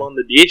 Ham on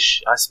the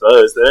dish, I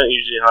suppose. They don't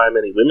usually hire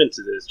many women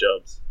to those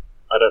jobs.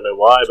 I don't know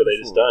why, but they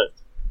just don't.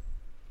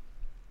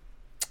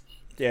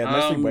 Yeah,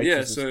 mostly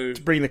waitresses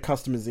to bring the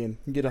customers in.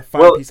 You get a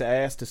fine piece of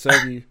ass to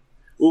serve you.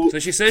 So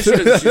she says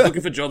she's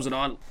looking for jobs that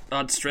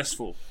aren't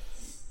stressful.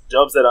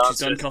 Jobs that aren't She's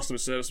done customer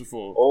service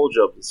before. All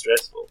jobs are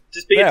stressful.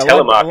 Just be a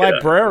telemarketer. A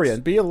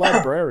librarian. Be a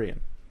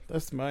librarian.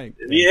 That's my...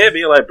 Yeah,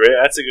 be a librarian.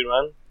 That's a good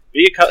one.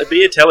 Be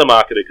a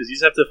telemarketer, because you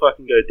just have to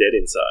fucking go dead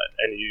inside.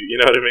 And you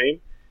know what I mean?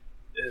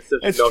 It's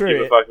not true.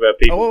 Give a fuck about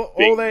people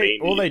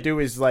all they do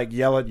is like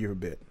yell at you a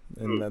bit.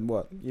 And then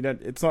what? You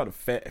don't. It's not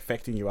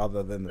affecting you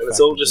other than the fact it's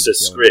all that just a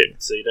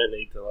script, so you don't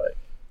need to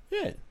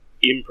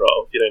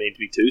improv. You don't need to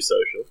be too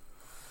social.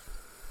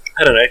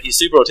 I don't know. If you're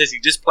super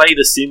autistic, just play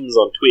The Sims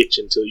on Twitch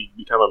until you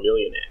become a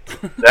millionaire.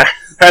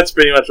 That's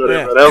pretty much what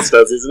everyone else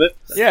does, isn't it?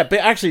 Yeah, but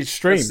actually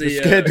stream.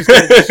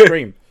 Just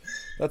stream.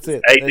 That's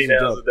it. 18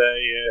 hours a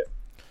day.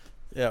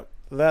 Yeah,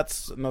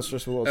 that's not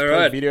stressful. All play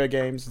right. video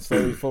games and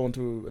slowly fall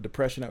into a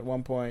depression at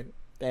one point,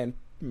 and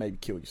maybe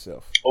kill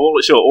yourself. All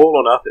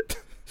or nothing.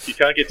 If you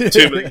can't get to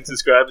 2 million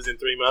subscribers in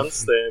 3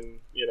 months, then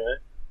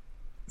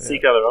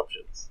seek other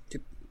options.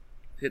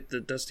 Hit the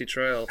dusty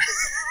trail.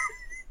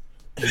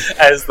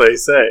 As they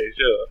say,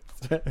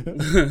 sure.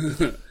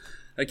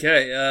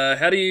 Okay,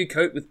 how do you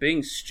cope with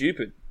being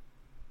stupid?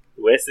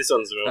 Wes, this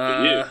one's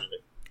wrong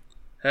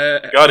for you.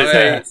 God his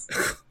hands.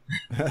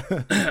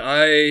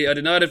 I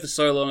denied it for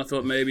so long. I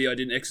thought maybe I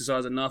didn't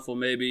exercise enough, or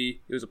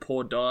maybe it was a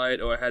poor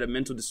diet, or I had a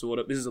mental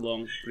disorder. This is a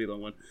pretty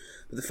long one.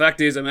 But the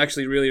fact is, I'm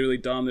actually really, really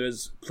dumb.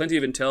 There's plenty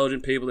of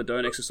intelligent people that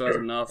don't exercise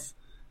enough,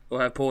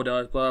 or have poor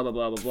diets, blah, blah,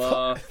 blah, blah,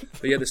 blah.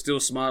 But yet they're still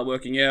smart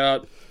working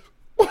out.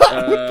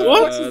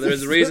 What?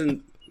 There's a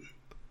reason...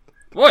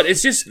 What?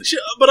 It's just...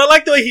 But I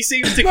like the way he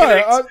seems to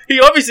connect. He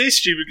obviously is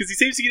stupid, because he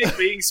seems to connect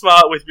being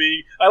smart with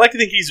being... I like to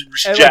think he's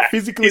jacked.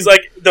 He's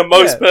like the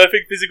most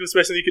perfect physical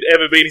specimen he could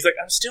ever be, and he's like,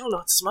 I'm still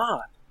not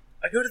smart.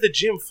 I go to the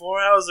gym 4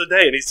 hours a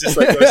day, and he's just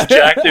like most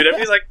jacked dude. And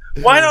he's like,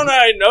 why don't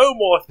I know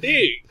more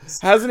things?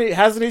 Hasn't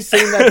he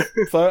seen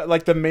that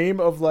like the meme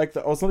of like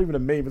the? Oh, it's not even a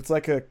meme. It's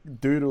like a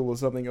doodle or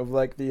something of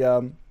like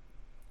the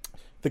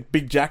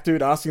big jack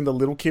dude asking the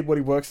little kid what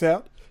he works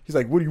out. He's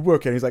like, what do you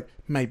work at? He's like,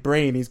 my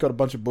brain. He's got a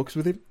bunch of books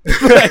with him.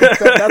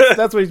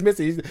 that's what he's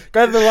missing. He's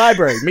go to the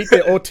library, meet the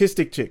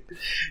autistic chick,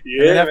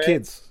 and then have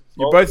kids.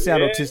 You both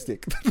sound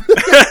autistic.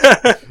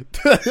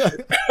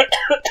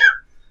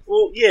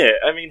 Well, yeah.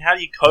 I mean, how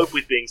do you cope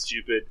with being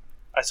stupid?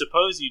 I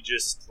suppose you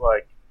just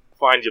like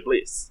find your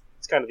bliss.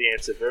 It's kind of the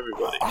answer for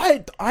everybody.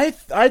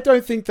 I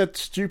don't think that's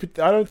stupid.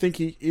 I don't think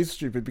he is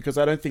stupid, because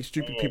I don't think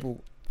stupid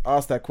people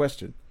ask that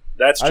question.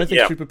 That's true. I don't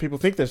think stupid people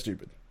think they're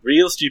stupid.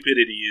 Real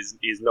stupidity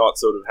is not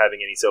sort of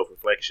having any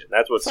self-reflection.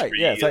 That's what's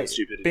real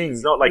stupidity.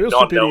 It's not like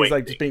not knowing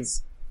like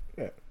things.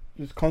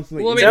 Just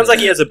constantly. Well, Sounds like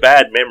he has a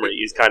bad memory.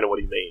 Is kind of what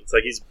he means.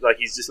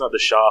 He's just not the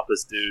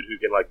sharpest dude who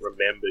can like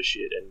remember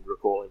shit and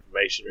recall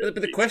information. Really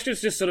but the question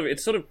is just sort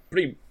of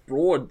pretty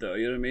broad, though.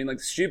 You know what I mean? Like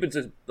stupid's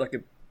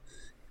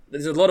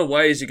there's a lot of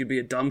ways you could be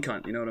a dumb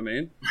cunt. You know what I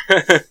mean?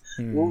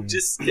 Well,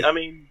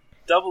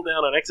 double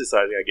down on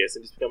exercising, I guess,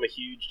 and just become a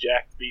huge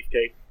jacked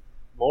beefcake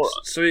moron.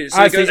 So he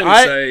goes on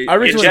to say,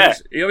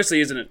 he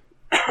obviously isn't.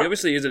 He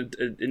obviously isn't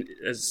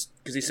as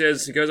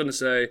because he goes on to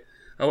say,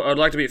 I'd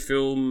like to be a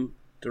film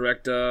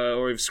director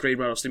or a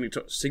screenwriter or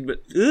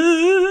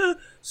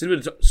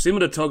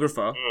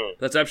cinematographer.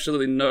 That's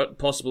absolutely not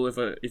possible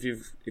if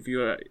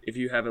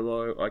you have a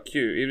low IQ.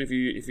 Even if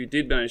you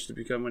did manage to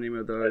become any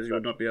of those, you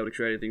would not be able to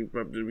create anything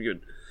probably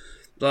good.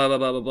 Blah blah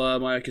blah blah blah.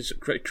 My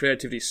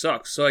creativity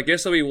sucks. So I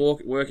guess I'll be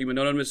working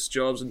monotonous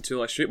jobs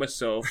until I shoot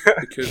myself,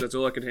 because that's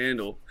all I can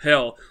handle.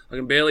 Hell, I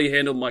can barely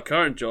handle my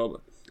current job.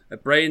 A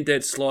brain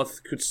dead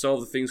sloth could solve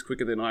the things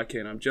quicker than I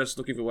can. I'm just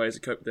looking for ways to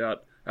cope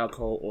without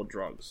alcohol or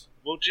drugs.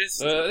 Well,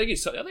 just I think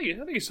he's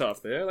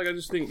half there. Like I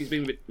just think he's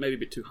been maybe a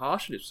bit too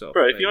harsh on himself.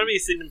 Bro, if you want to be a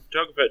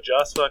cinematographer,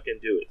 just fucking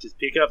do it. Just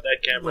pick up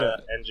that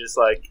camera and just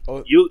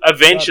you'll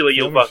eventually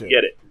fucking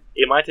get it.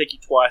 It might take you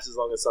twice as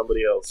long as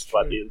somebody else,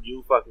 but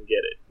you'll fucking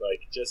get it.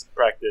 Like, just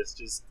practice,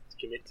 just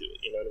commit to it.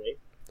 You know what I mean?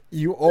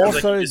 You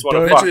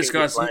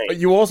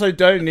also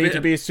don't need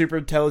to be a super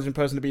intelligent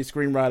person to be a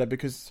screenwriter,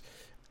 because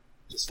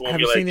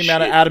have you seen the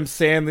amount of Adam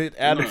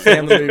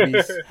Sandler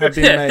movies have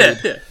been made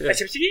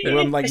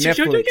on like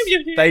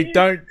Netflix?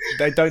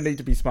 They don't need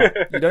to be smart.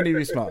 You don't need to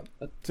be smart.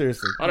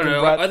 Seriously. I don't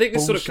know. I think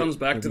this sort of comes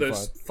back to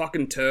those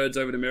fucking turds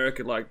over in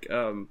America, like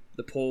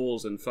the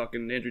Pauls and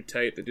fucking Andrew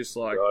Tate. They're just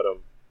like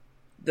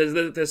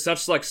they're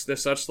such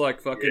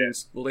fucking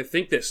well, they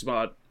think they're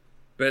smart,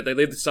 but they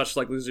live such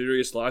like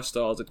luxurious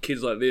lifestyles that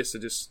kids like this are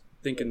just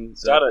thinking.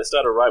 Start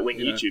a right wing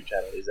YouTube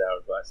channel is our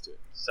advice to it.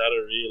 Start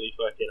a really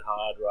fucking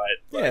hard right.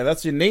 Yeah,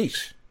 that's your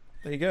niche.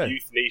 There you go.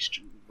 Youth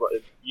niche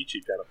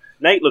YouTube channel.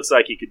 Nate looks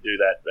like he could do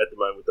that at the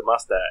moment with the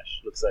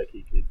mustache. Looks like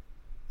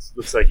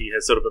he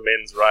has sort of a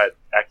men's right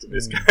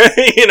activist.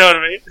 You know what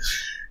I mean?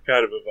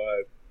 Kind of a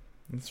vibe.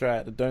 That's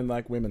right. I don't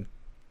like women.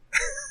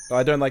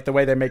 I don't like the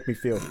way they make me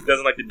feel. He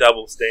doesn't like the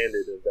double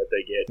standard that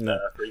they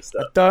get free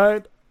stuff.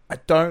 I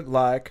don't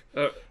like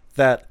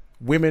that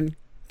women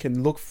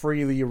can look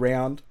freely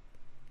around,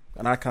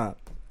 and I can't.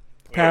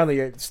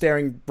 Apparently,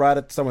 staring right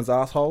at someone's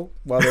asshole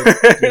while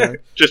they're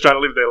just trying to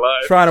live their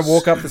life, trying to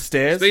walk up the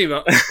stairs. You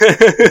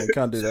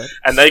can't do that,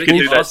 and they can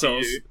do that to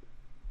you.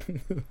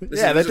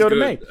 Yeah, they do it to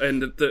me.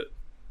 And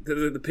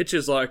the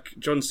picture's like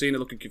John Cena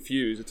looking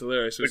confused. It's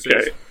hilarious. So it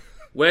says,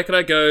 "Where can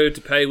I go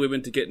to pay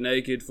women to get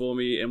naked for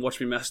me and watch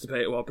me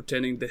masturbate while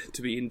pretending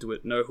to be into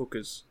it? No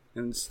hookers."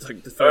 And it's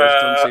like the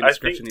first John Cena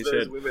scratching his head. I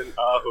think those women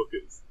are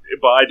hookers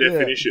by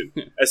definition.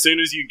 Yeah. As soon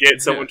as you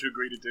get someone to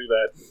agree to do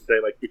that,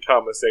 they like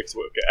become a sex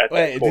worker. That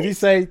point.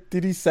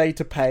 Did he say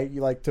to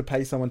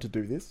pay someone to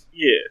do this?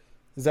 Yeah.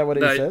 Is that what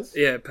he says?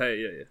 Yeah,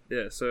 pay.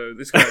 Yeah. So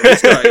this guy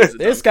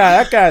is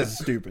that guy's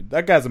stupid.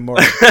 That guy's a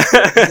moron.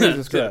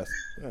 Jesus Christ.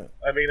 Yeah.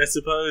 I mean, I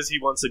suppose he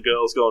wants a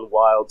girls gone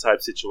wild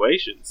type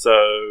situation. So,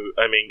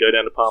 I mean, go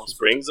down to Palm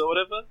Springs or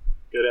whatever.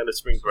 Go down to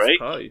spring break.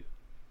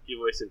 Give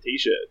away some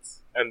t-shirts.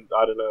 And,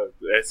 I don't know,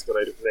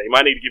 escalated from there. You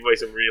might need to give away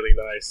some really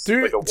nice,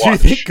 like a watch. Do you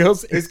think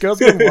is girls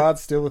gone wild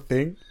still a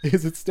thing?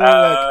 Is it still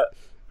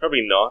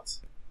probably not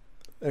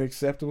an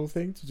acceptable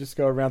thing to just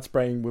go around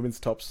spraying women's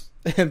tops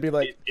and be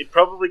like... It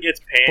probably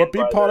gets panned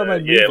by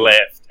the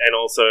left, and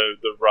also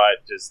the right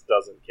just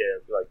doesn't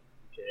care. Like,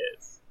 who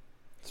cares?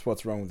 That's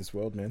what's wrong with this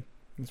world, man.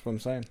 That's what I'm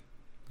saying.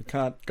 You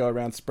can't go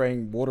around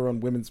spraying water on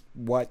women's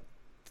white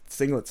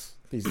singlets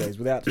these days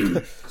without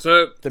them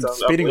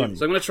spitting on you.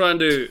 So I'm going to try and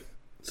do...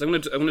 So I'm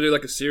gonna do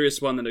like a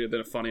serious one and then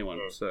a funny one.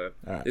 So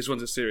This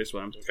one's a serious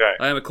one. Okay.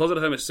 I am a closet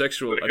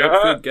homosexual. I don't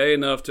feel gay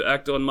enough to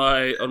act on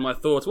my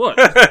thoughts. What?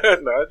 No,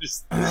 I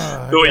just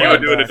thought you were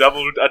doing a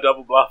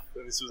double bluff,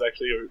 and this was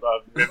actually a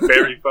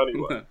very funny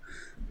one.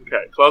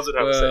 Okay, closet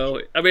homosexual.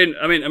 Well, I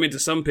mean, to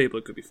some people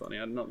it could be funny.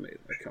 Not me.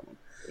 Come on.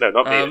 No,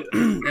 not me.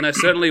 And I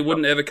certainly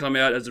wouldn't ever come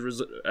out as a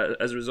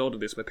result of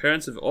this. My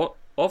parents have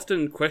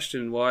often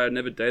questioned why I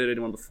never dated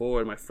anyone before,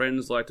 and my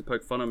friends like to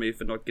poke fun at me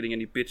for not getting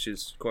any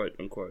bitches, quote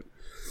unquote.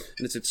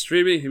 And it's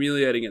extremely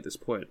humiliating at this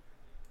point.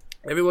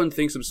 Everyone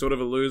thinks I'm sort of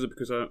a loser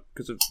because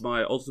of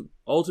my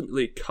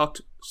ultimately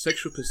cucked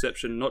sexual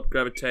perception not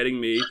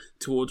gravitating me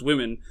towards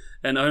women,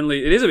 and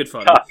only it is a bit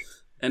funny,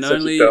 and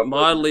only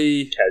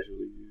mildly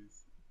casually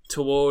used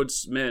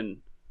towards men.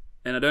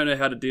 And I don't know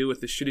how to deal with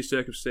the shitty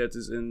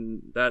circumstances,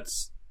 and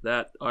that's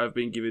that I've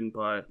been given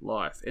by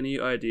life. Any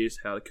ideas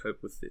how to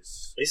cope with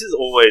this? This is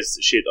always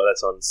shit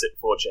that's on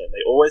 4chan.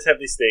 They always have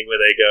this thing where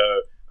they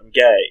go, I'm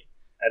gay.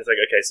 And it's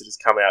like, okay, so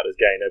just come out as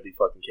gay, nobody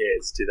fucking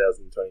cares.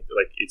 2020,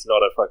 like, it's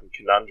not a fucking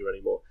conundrum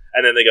anymore.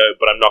 And then they go,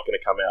 but I'm not going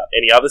to come out.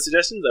 Any other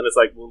suggestions? And it's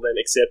like, well, then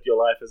accept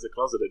your life as a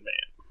closeted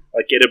man.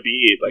 Like, get a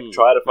beard. Like,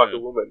 try to fuck a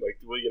woman.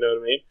 Like, well, you know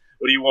what I mean?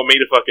 What do you want me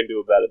to fucking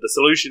do about it? The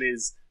solution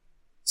is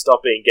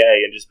stop being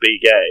gay and just be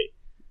gay.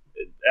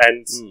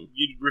 And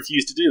you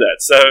refuse to do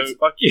that. So,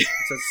 fuck you.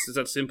 It's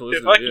that simple,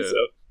 isn't it? Fuck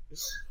yourself.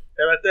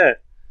 How about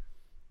that?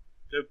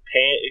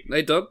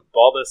 Hey, Doug?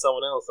 Bother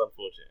someone else,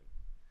 unfortunately.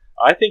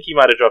 I think he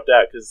might have dropped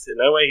out because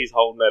no way he's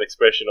holding that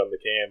expression on the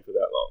cam for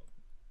that long.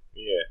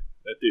 Yeah,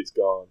 that dude's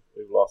gone.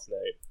 We've lost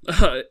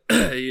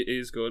Nate.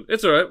 He's gone.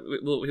 It's alright.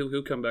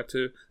 He'll come back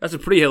too. That's a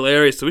pretty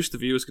hilarious. I wish the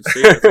viewers could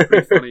see that. It's a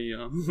pretty funny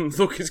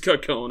look he's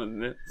got going on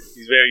there.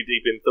 He's very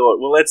deep in thought.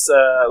 Well, let's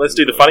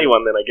do the funny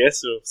one then, I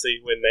guess. We'll see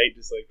when Nate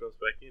just drops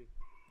back in.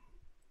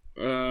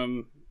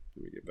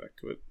 Let me get back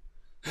to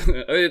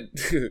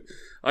it.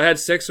 I had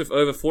sex with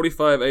over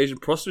 45 Asian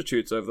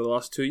prostitutes over the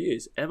last 2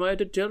 years. Am I a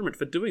degenerate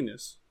for doing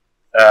this?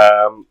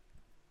 The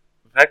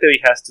fact that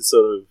he has to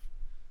sort of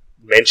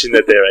mention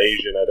that they're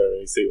Asian, I don't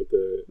really see what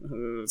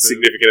the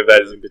significance of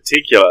that is in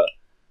particular.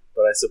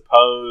 But I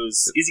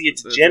suppose, is he a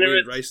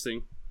degenerate? Race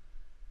thing.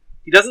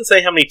 He doesn't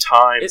say how many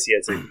times he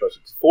had sex with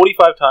prostitutes.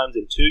 45 times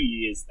in 2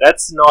 years.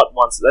 That's not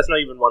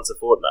even once a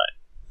fortnight.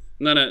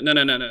 No.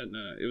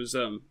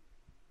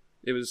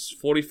 It was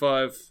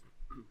 45.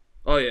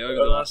 Oh yeah, over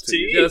the last 2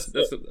 years.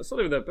 Yeah, that's not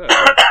even that bad.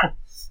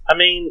 I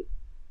mean,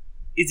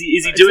 is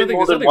he doing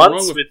more than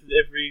once with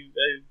every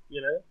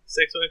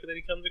sex worker that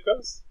he comes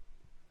across?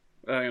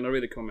 Hang on, I'll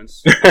read the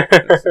comments.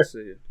 Let's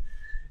see.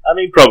 I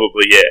mean,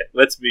 probably, yeah.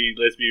 Let's be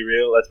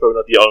real. That's probably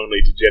not the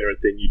only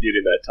degenerate thing you did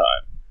in that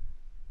time.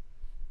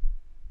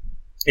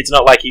 It's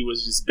not like he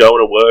was just going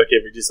to work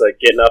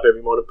getting up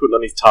every morning, putting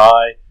on his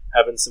tie,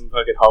 having some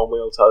fucking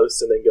wholemeal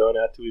toast, and then going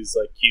out to his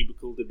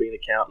cubicle to be an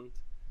accountant.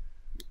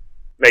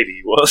 Maybe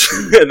he was,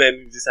 and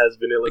then he just has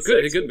vanilla sex.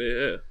 It could be,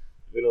 yeah.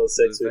 Vanilla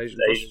sex with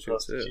Asian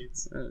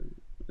prostitutes.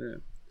 Yeah.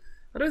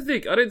 I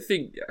don't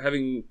think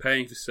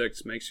paying for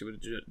sex makes you a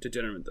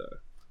degenerate though.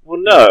 Well,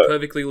 no, it's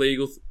perfectly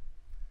legal.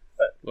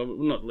 Well,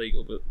 not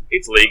legal, but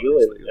it's legal,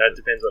 it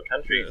depends what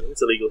country. Yeah.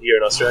 It's illegal here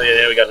in Australia.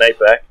 There we got Nate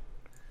back.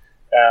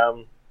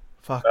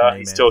 Fuck me,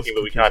 he's man. talking,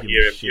 but we can't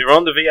hear him. You're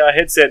on the VR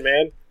headset,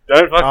 man.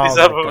 Don't fuck this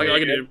up. I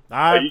can hear him.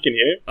 You can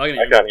hear him?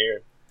 I can't hear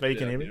him. But you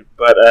can hear me?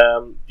 But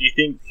do you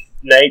think,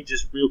 Nate,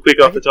 just real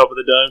quick off the top of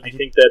the dome, do you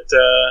think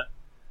that,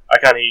 I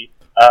can't hear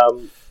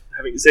you,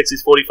 having sex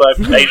with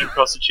 45 Asian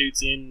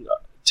prostitutes in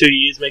 2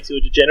 years makes you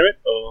a degenerate,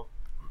 or?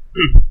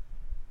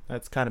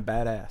 That's kind of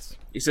badass.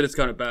 You said it's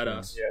kind of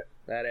badass. Yeah.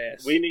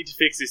 Badass. We need to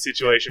fix this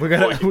situation. We're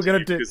gonna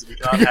do because we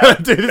can't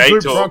have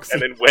Nate talk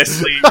and then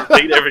Wesley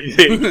repeat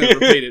everything.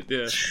 Repeat it,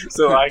 yeah.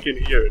 So I can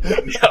hear it.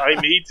 I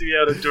need to be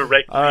able to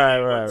direct. All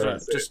right.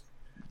 Just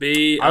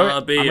BRB,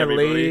 I'm gonna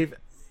everybody. leave.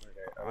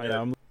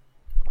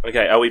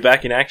 Okay, are we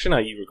back in action?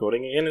 Are you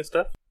recording again and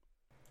stuff?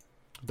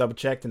 Double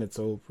checked and it's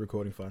all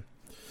recording fine.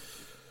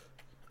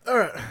 All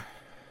right.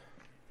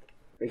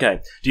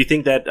 Okay. Do you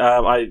think that?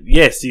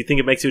 Yes. Do you think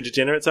it makes you a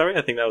degenerate? Sorry,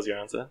 I think that was your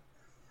answer.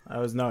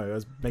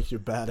 It makes you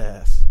a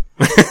badass.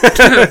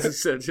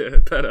 Said, yeah,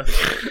 better.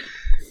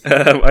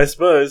 I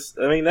suppose.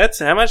 I mean, that's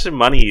how much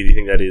money do you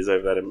think that is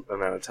over that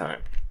amount of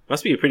time?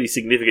 Must be a pretty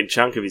significant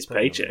chunk of his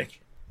paycheck.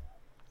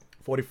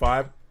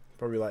 45,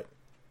 probably like.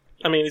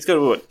 I mean, it's got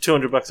to be what,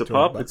 $200 a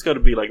pop. It's got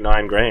to be like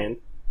 $9,000.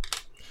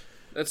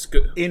 That's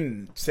good.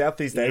 In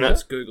Southeast Asia.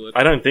 Let's Google it.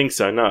 I don't think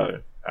so. No.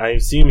 I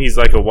assume he's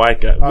like a white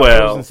guy. Oh, well,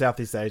 he was in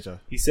Southeast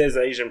Asia. He says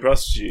Asian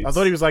prostitutes. I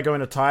thought he was like going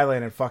to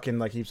Thailand and fucking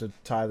like heaps of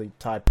Thai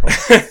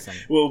prostitutes.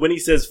 Well, when he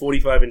says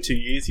 45 in 2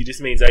 years, he just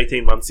means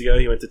 18 months ago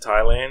he went to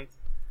Thailand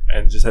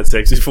and just had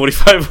sex with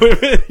 45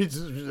 women. He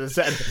just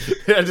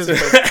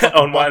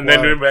on one, and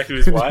then went back to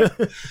his wife.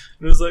 And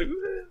it was like,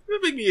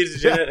 what big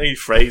is it? And he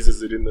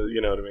phrases it in the, you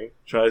know what I mean?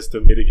 Tries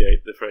to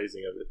mitigate the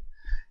phrasing of it.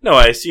 No,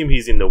 I assume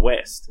he's in the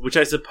West, which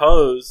I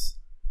suppose,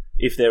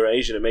 if they're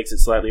Asian, it makes it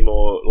slightly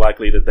more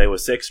likely that they were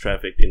sex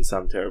trafficked in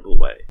some terrible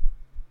way.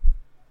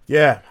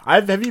 Yeah.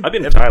 Have you I've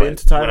been to ever Thailand been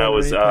to Thailand when I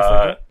was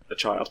like a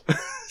child.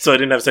 So I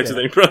didn't have sex with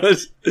any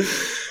brothers. I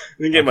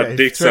didn't get my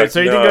dick sucked. So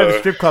you didn't go to the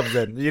strip clubs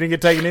then? You didn't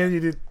get taken in? You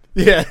did?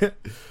 Yeah.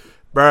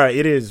 Bro,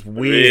 it is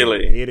weird.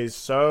 Really? It is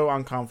so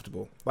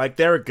uncomfortable. Like,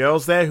 there are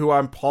girls there who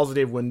I'm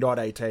positive were not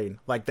 18.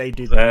 Like, they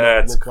did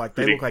not look like...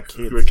 They look like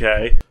kids.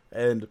 Okay.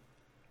 And...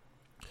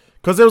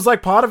 Because it was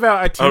like part of our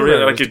itinerary. Oh,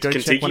 really? Like to a go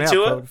check Kentucky one out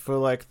tour? for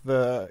like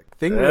the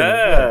thing.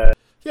 Yeah.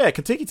 Yeah,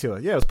 Kentucky tour.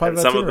 Yeah, it was part And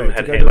of our some of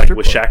itinerary. them had like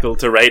were shackled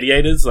to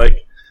radiators.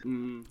 Like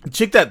the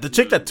chick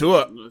that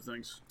tour. No,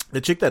 thanks.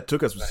 The chick that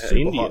took us was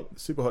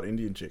super hot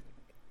Indian chick.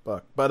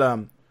 But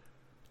oh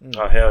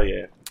hell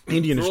yeah,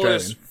 Indian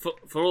Australian.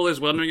 For all those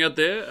wondering out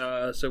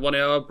there, so 1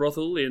 hour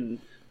brothel in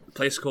a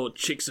place called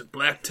Chicks of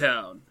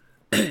Blacktown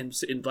in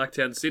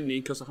Blacktown,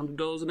 Sydney, costs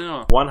 $100 an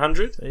hour.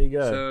 100. There you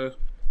go. So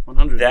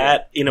 100.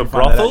 That in a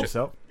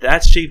brothel,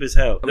 that's cheap as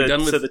hell.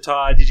 So the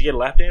Thai, did you get a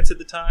lap dance at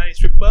the Thai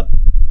strip club?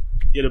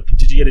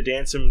 Did you get a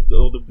dance from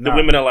the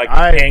women are like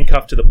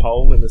handcuffed to the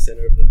pole in the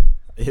center of the?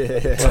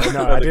 Yeah,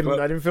 no, I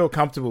didn't feel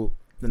comfortable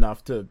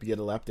enough to get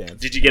a lap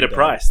dance. Did you get a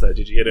price though?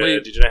 Did you know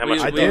how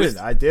much? I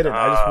didn't.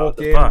 I just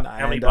walked in.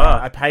 How many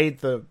baht? I paid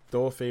the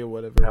door fee or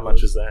whatever. How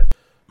much was that?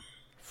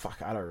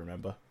 Fuck, I don't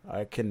remember.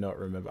 I cannot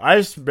remember. I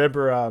just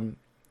remember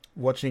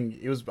watching.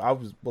 I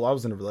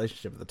was in a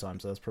relationship at the time,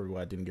 so that's probably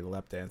why I didn't get a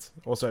lap dance.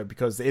 Also,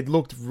 because it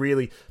looked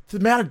really the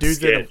amount of dudes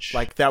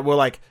that were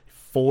like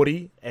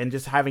 40 and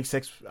just having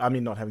sex. I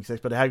mean, not having sex,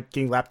 but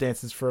getting lap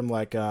dances from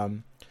like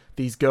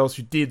these girls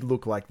who did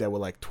look like they were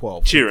like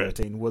 12,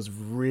 13 was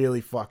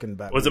really fucking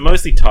bad. Was it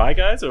mostly Thai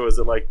guys or was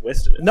it like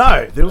Westerners?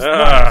 No, there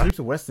was heaps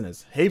of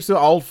Westerners, heaps of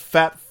old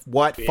fat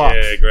white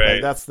fucks. Yeah, great.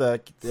 Like, that's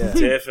the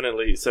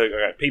definitely. So,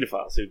 okay,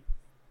 pedophiles who.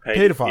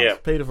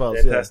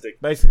 Pedophiles, fantastic.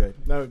 Yeah, basically,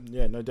 no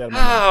doubt about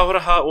that. What a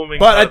heartwarming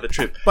part of the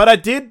trip. But I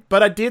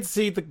did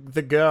see the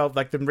girl.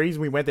 Like the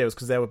reason we went there was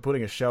because they were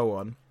putting a show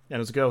on, and it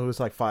was a girl who was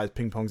like fires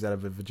ping pongs out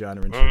of her vagina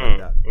and shit like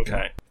that.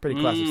 Okay,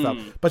 pretty classic stuff.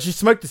 But she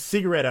smoked a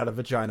cigarette out of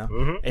her vagina,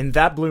 and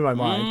that blew my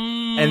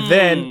mind. And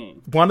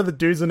then one of the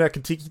dudes on our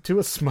Kentucky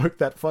tour smoked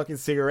that fucking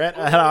cigarette,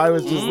 and I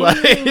was just like,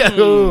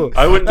 "Ooh,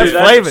 I wouldn't do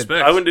that. Flavored.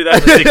 I wouldn't do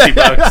that for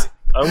 $60.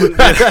 I wouldn't do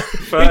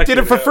that. He did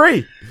it for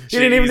free. He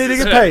didn't even need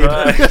to get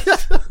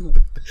paid.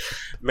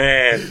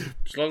 Man.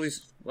 As long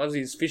as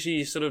he's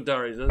fishy sort of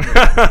durries, doesn't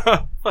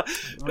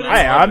he?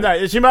 Hey, I'm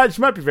not. She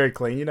might be very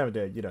clean. You don't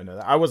know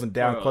that. I wasn't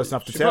down close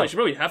enough to tell. She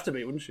probably have to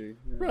be, wouldn't she?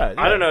 Yeah. Right.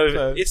 Yeah, I don't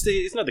know.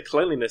 It's not the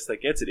cleanliness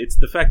that gets it. It's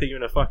the fact that you're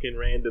in a fucking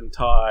random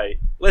Thai.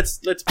 Let's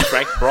be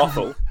frank,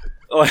 brothel.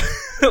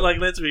 Like,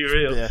 let's be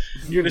real. Yeah.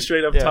 You're in a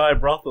straight up Thai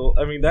brothel.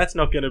 I mean, that's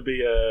not going to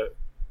be a.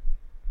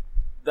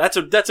 That's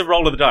a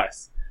roll of the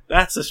dice.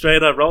 That's a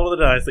straight up roll of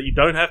the dice that you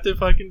don't have to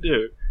fucking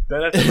do.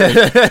 Don't have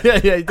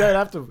to. Yeah, you don't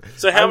have to.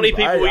 So how many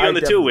people were you on the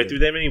tour with? Were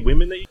there many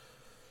women that you...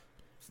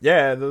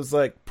 Yeah, there was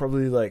like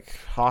probably like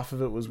half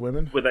of it was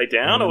women. Were they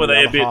down or were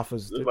they a bit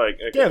like?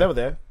 Okay. Yeah, they were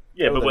there.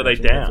 Yeah, but were they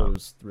down? I thought it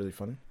was really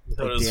funny.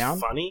 Thought it was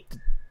funny.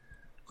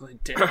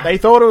 They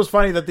thought it was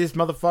funny that this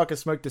motherfucker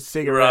smoked a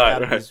cigarette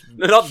out of his...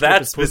 Not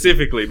that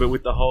specifically, but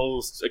with the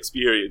whole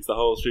experience, the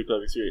whole strip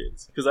club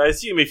experience. Because I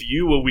assume if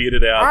you were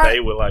weirded out, they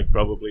were like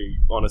probably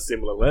on a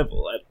similar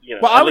level.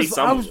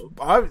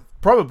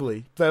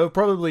 Probably. They were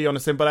probably on a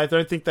sim, but I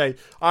don't think they...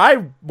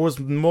 I was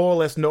more or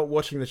less not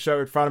watching the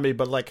show in front of me,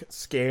 but like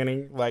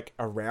scanning like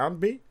around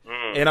me.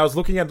 And I was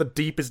looking at the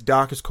deepest,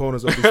 darkest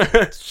corners of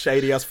this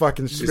shady ass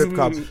fucking strip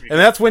club, and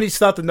that's when you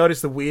start to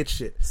notice the weird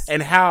shit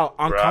and how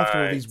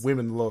uncomfortable these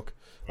women look.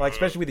 Like,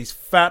 especially with these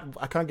fat,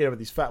 I can't get over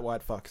these fat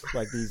white fucks,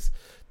 like these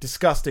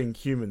disgusting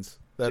humans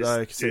that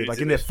I see, like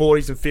in their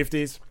 40s and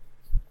 50s.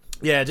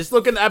 Yeah, just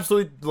looking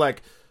absolute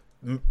like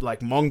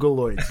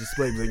mongoloids, just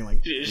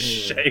like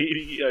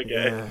shady.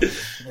 Okay,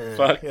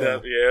 fucked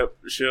up. Yeah,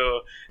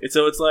 sure.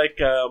 It's like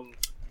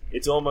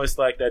it's almost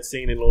like that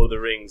scene in Lord of the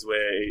Rings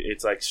where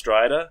it's like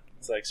Strider.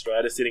 It's like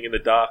Strider sitting in the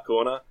dark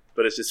corner,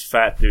 but it's just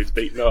fat dudes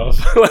beating off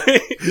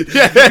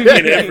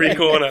in every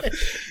corner.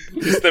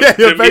 Just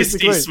the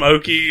misty,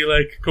 smoky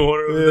like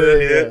corner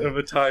of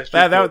a Thai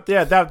strip.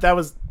 That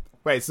was.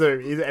 Wait, so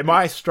am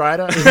I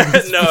Strider?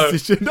 No,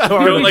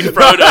 you're like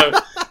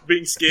Frodo,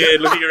 being scared,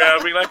 looking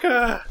around, being like,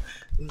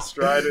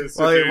 Strider's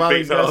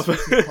beating off.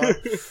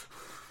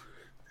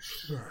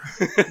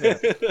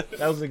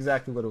 That was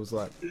exactly what it was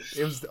like.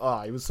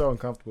 It was so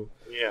uncomfortable.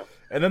 Yeah.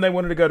 And then they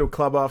wanted to go to a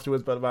club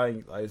afterwards, but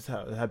I just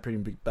had pretty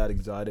bad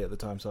anxiety at the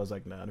time, so I was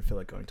like, I don't feel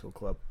like going to a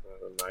club.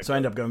 So I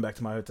ended up going back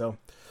to my hotel.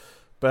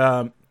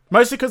 But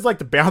mostly because like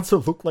the bouncer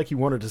looked like he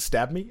wanted to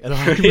stab me, and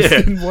I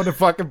didn't want to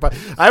fucking.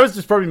 I was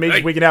just probably me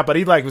just wigging out, but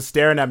he like was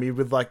staring at me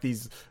with like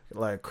these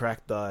like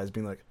cracked eyes,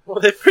 being like,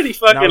 "Well, they're pretty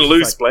fucking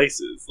loose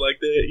places. Like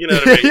they're, you know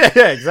what I mean?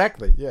 Yeah,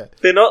 exactly. Yeah,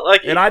 they're not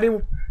like. And I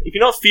didn't. If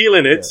you're not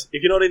feeling it,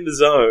 if you're not in the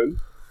zone,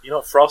 you're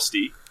not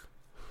frosty.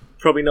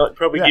 Probably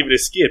give it a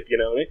skip. You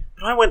know what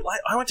I mean? But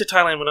I went to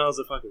Thailand when I was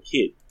a fucking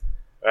kid.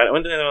 Right? I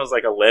went there when I was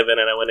like 11,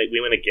 and we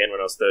went again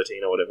when I was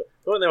 13 or whatever.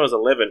 I went there when I was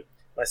 11.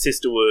 My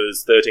sister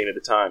was 13 at the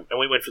time, and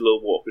we went for a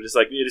little walk. We're just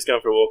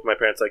going for a walk. My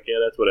parents were like, yeah,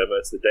 that's whatever.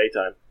 It's the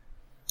daytime.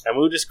 And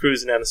we were just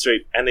cruising down the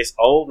street, and this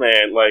old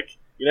man, like,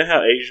 you know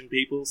how Asian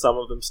people, some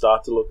of them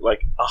start to look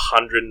like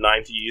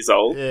 190 years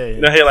old? Yeah.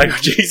 You know how you're like,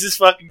 Jesus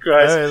fucking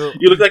Christ,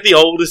 you look like the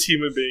oldest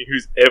human being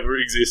who's ever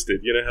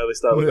existed. You know how they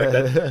start looking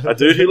like that? A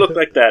dude who looked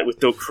like that with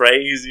the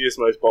craziest,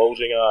 most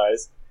bulging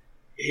eyes,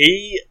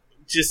 he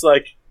just,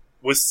 like,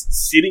 was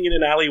sitting in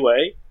an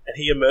alleyway, and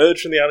he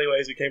emerged from the alleyway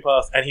as we came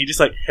past, and he just,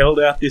 like, held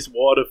out this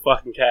wad of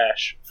fucking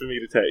cash for me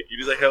to take. He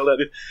just, like, held out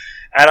this,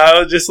 and I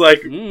was just,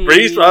 like,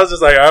 breezed past,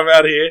 just like, I'm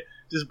out here,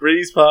 just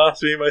breezed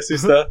past me and my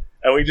sister,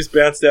 and we just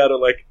bounced out,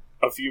 like,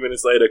 a few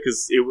minutes later,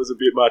 because it was a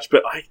bit much,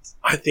 but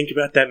I think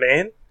about that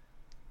man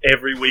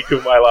every week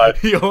of my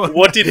life.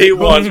 What did he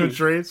want?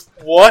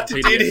 What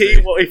did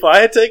he want? If I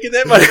had taken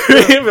that money from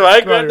him, if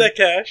I grabbed that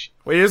cash...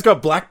 Well, he just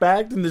got black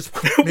bagged and just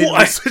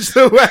switched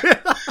away.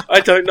 I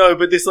don't know,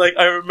 but this, like,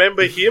 I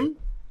remember him.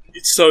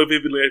 It's so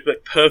vividly,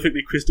 like,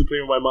 perfectly crystal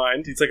clear in my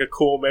mind. It's like a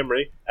core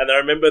memory. And I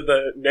remember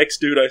the next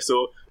dude I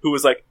saw who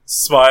was, like,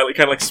 smiling,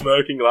 kind of, like,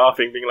 smirking,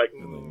 laughing, being, like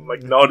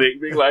nodding,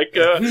 being, like,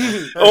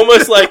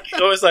 almost like,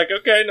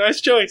 okay,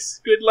 nice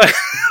choice. Good luck.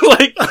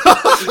 Like,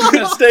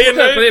 stay in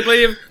there.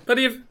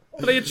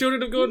 Plenty of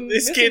children have gone...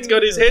 This kid's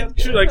got his head,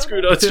 like,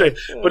 screwed on straight.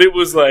 But it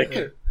was,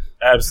 like...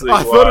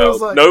 Absolutely wild. It was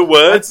like, no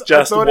words,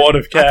 just a wad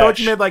of cash. I thought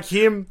you meant like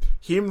him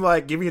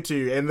like giving it to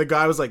you, and the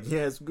guy was like,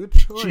 "Yeah, it's a good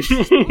choice."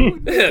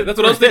 Yeah, that's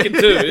what I was thinking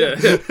too. Yeah,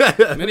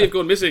 many have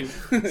gone missing.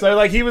 So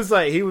like he was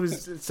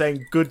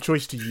saying, "Good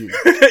choice to you."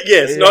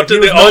 Yes, not to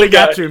the old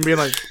guy. To him, being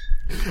like,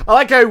 I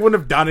like how he wouldn't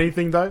have done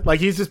anything though. Like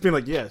he's just been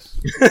like, "Yes,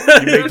 you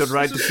made the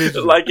right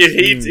decision." Like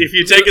if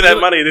you're taking that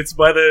money, it's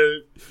by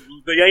the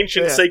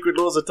ancient sacred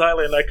laws of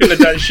Thailand. I couldn't have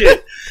done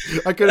shit. You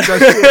made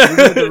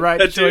the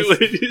right choice.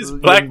 Is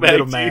black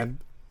man. Well,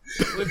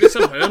 if there's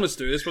some homeless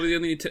dude, that's probably the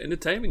only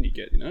entertainment you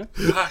get, you know?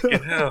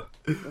 Fucking hell.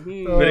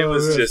 But it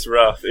was just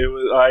rough. It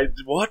was.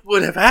 What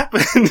would have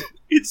happened?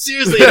 It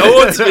seriously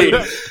haunts me.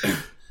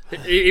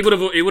 He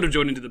would have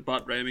joined into the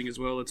butt ramming as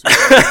well.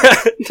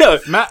 No,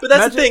 but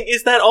that's the thing,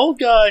 is that old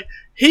guy,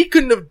 he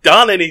couldn't have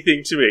done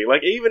anything to me.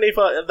 Like, even if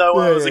I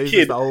was a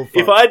kid,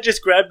 if I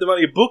just grabbed the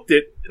money and booked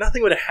it,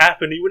 nothing would have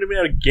happened. He wouldn't have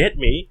been able to get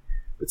me.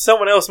 But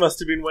someone else must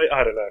have been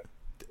I don't know.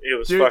 It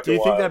was fucking wild. Do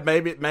you think that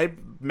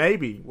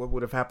maybe what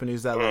would have happened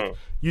is that like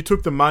you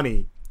took the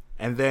money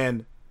and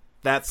then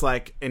that's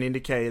like an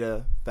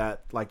indicator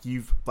that like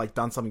you've like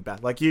done something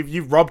bad, like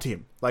you've robbed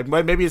him. Like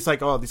maybe it's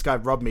like, oh, this guy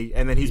robbed me,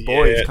 and then his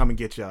boys come and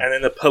get you, and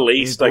then the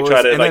police like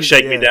try to like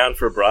shake me down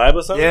for a bribe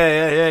or something.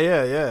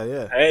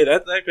 Yeah. Hey,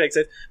 that makes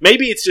sense.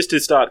 Maybe it's just to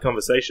start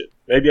conversation.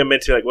 Maybe I'm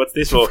meant to like, what's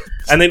this for?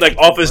 And then like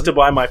offers to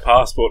buy my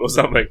passport or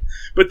something.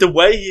 But the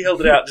way he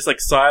held it out, just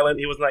like silent,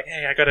 he wasn't like,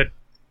 hey, I got a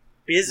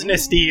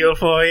business deal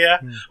for you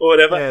or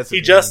whatever. Yeah,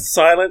 he just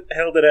silent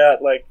held it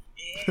out like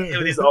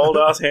with his old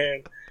ass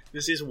hand.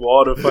 Just this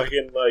wad of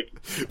fucking like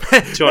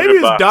 $200. Maybe he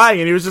was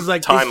dying and he was just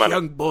like, this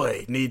young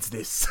boy needs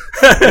this.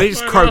 And he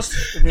just croaked.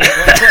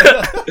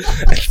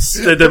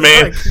 The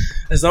man,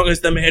 as long as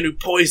the man who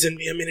poisoned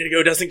me a minute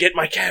ago doesn't get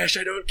my cash,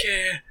 I don't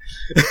care.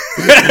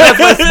 That's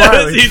why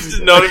smiling. He's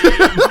just not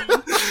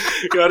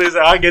got his.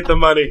 I get the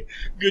money.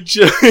 Good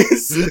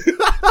choice.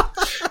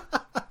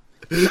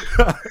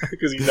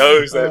 Because he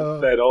knows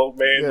that old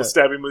man will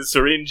stab him with a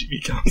syringe if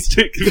he comes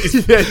to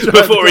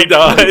before he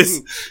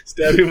dies.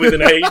 Stab him with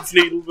an AIDS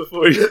needle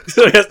before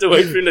so he has to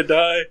wait for him to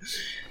die.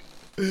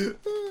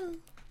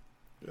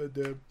 God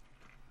damn.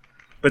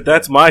 But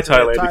that's my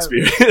Thailand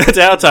experience. That's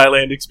our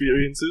Thailand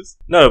experiences.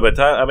 No, but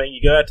I mean,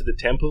 you go out to the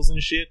temples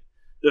and shit.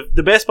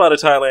 The best part of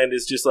Thailand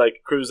is just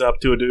like cruise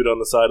up to a dude on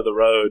the side of the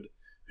road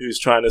who's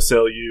trying to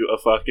sell you a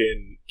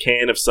fucking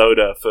can of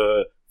soda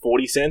for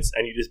 40 cents,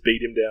 and you just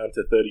beat him down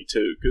to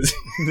 32. Cause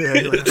yeah,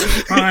 you're like,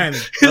 fine,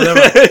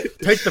 whatever.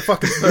 Take the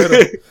fucking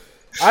soda.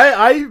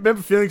 I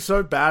remember feeling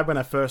so bad when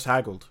I first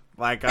haggled.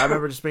 Like, I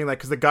remember just being like,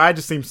 because the guy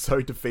just seemed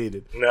so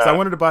defeated. No. So I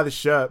wanted to buy the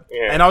shirt,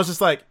 and I was just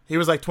like, he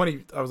was like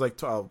 20. I was like,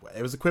 12.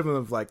 It was equivalent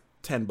of like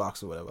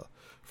 $10 or whatever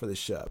for this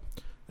shirt.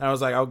 And I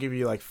was like, I'll give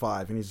you like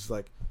 5, and he's just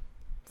like,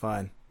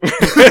 fine. And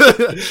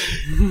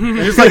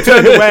he just like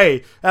turned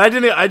away,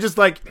 and I just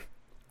like.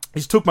 He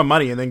just took my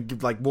money and then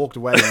like walked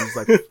away and was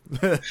like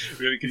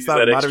really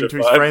started muttering to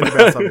his friend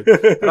about something.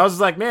 And I was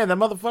just like, man, that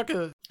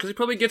motherfucker. Because he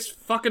probably gets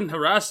fucking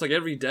harassed like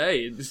every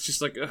day. It's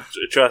just like,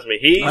 trust me,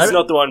 he's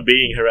not the one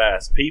being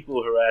harassed.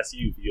 People harass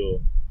you for your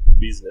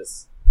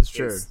business. It's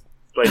true.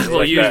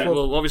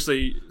 Well,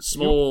 obviously,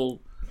 small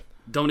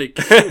Dominic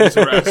was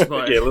harassed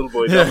by little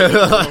boy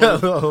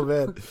Dominic. Oh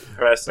man.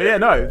 But yeah,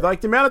 no,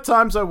 like the amount of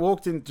times I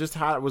walked in,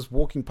 was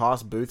walking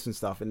past booths and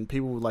stuff, and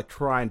people would like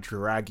try and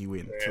drag you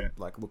in to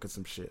like look at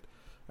some shit,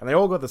 and they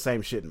all got the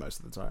same shit most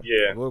of the time.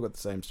 Yeah, they all got the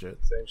same shit,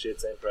 same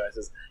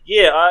prices.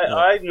 Yeah,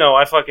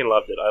 I fucking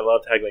loved it. I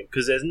loved haggling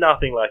because there's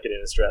nothing like it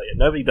in Australia.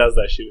 Nobody does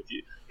that shit with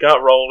you.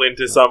 Can't roll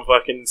into some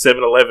fucking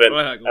 7-Eleven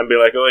and be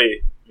like,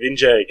 "Oi,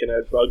 Vinjay,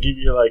 I'll give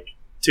you like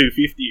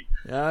 $2.50."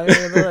 Yeah,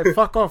 they're like,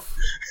 fuck off.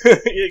 Yeah,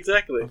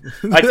 exactly.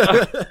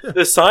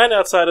 The sign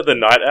outside of the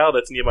Night Owl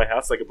that's near my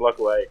house, like a block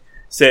away,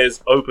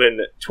 says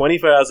open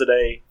 24 hours a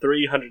day,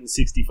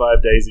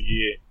 365 days a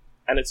year.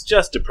 And it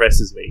just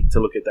depresses me to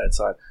look at that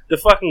sign. The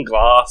fucking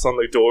glass on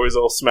the door is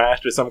all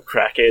smashed with some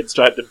crackheads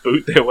trying to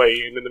boot their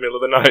way in the middle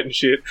of the night and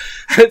shit.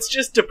 It's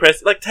just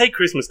depressing. Like, take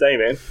Christmas Day,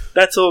 man.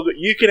 That's all good.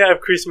 You can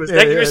have Christmas.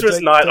 Take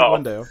Christmas night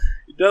off.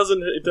 It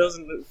doesn't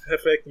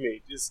affect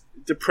me. Just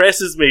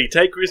depresses me.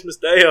 Take Christmas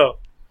Day off.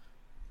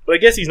 But I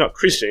guess he's not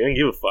Christian. He doesn't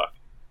give a fuck.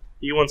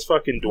 He wants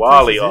fucking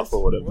Diwali off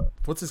or whatever.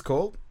 What's this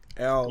called?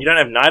 You don't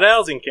have night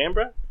owls in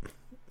Canberra? I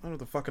don't know what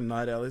the fucking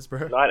night owl is,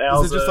 bro. Night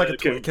owls is it just like a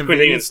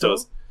convenience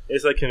stores.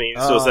 It's like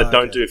convenience stores that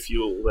don't do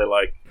fuel. They're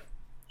like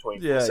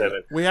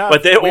 24/7. Yeah.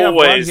 But they're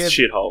always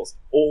shitholes.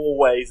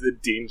 Always the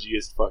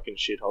dingiest fucking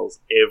shitholes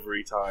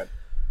every time.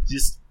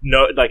 Just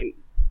no, like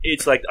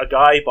it's like a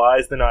guy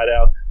buys the night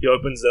owl, he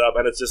opens it up,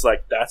 and it's just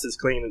like that's as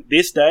clean.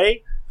 This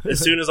day, as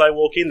soon as I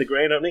walk in the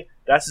grand opening,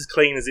 that's as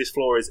clean as this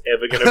floor is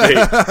ever going to be.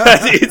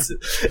 It's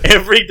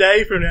every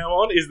day from now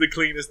on is the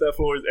cleanest that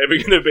floor is ever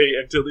going to be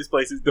until this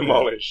place is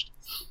demolished.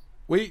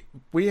 We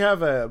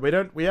have a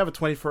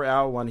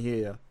 24-hour one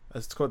here.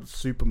 It's called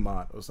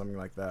Supermart or something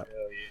like that.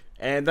 Hell yeah.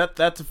 And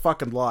that's a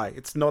fucking lie.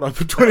 It's not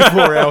open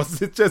 24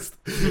 hours. It's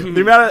just the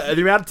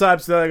amount of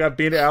times that I've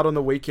been out on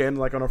the weekend,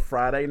 like on a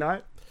Friday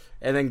night,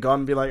 and then gone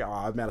and be like,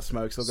 I'm out of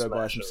smoke, so I'll go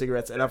buy some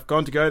cigarettes. And I've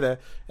gone to go there,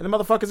 and the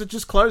motherfuckers are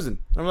just closing.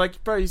 I'm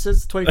like, bro, he says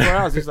it's 24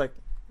 hours. He's like,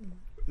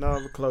 no,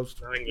 we're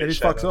closed. And he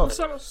fucks off.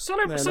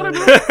 Sorry, bro.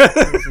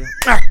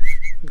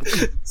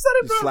 He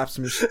slaps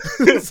me.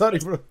 Sorry,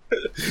 bro.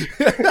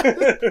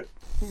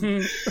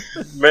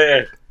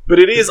 Man. But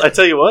it is, I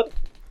tell you what,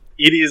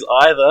 it is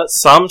either,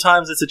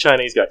 sometimes it's a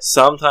Chinese guy,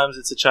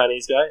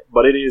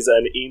 but it is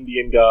an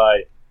Indian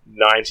guy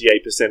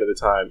 98% of the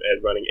time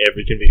at running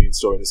every convenience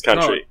store in this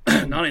country.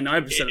 99%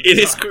 of the time. It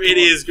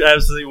is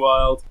absolutely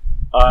wild.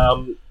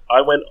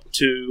 I went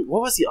to,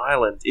 what was the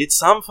island? It's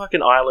some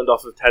fucking island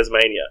off of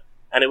Tasmania,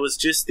 and it was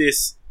just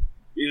this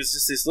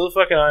little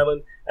fucking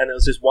island, and there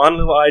was just one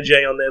little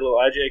IJ on there, little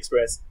IJ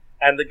Express.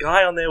 And the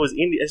guy on there was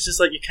Indian. It's just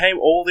like you came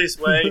all this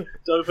way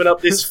to open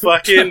up this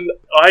fucking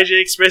IJ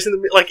Express in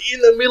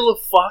the middle of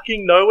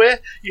fucking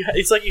nowhere.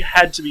 It's like you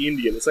had to be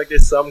Indian. It's like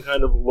there's some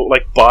kind of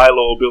like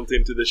bylaw built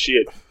into the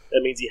shit.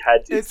 That means you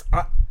had to. It's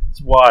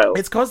wild.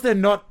 It's because they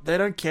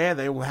don't care.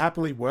 They will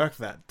happily work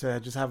that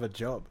to just have a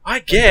job. I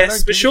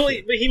guess, but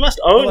surely he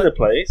must own the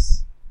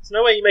place. There's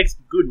no way he makes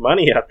good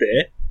money out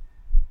there.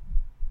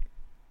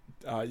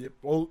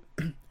 Well,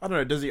 I don't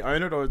know. Does he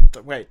own it or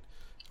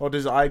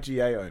does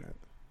IGA own it?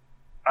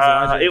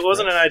 It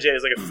wasn't an IGA, it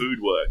was like a Food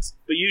Works.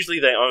 But usually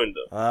they own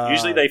them.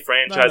 Usually they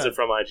franchise it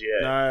from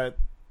IGA. No,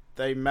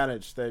 they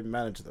manage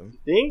them.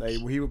 Think?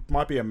 He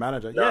might be a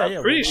manager. No,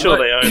 I'm pretty sure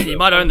they own them. He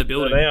might own the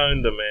building. They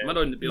own them, man. Might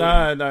own the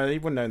building. No, he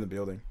wouldn't own the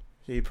building.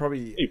 He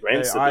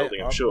rents the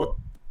building, I'm sure.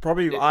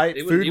 Food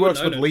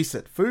Works would lease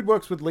it. Food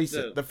Works would lease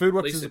it. The Food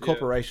Works is a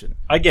corporation.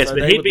 I guess, so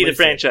but he'd be the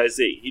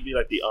franchisee. He'd be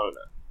like the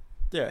owner.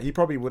 Yeah, he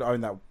probably would own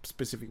that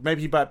specific.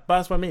 Maybe, but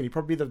that's what I mean. He'd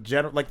probably be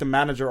the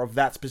manager of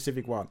that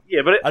specific one.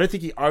 Yeah, but I don't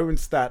think he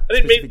owns that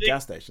specific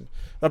gas station.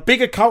 A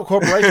bigger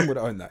corporation would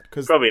own that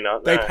because probably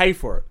not. They pay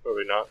for it.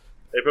 Probably not.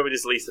 They probably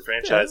just lease the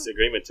franchise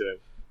agreement to him.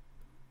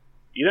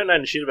 You don't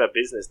know shit about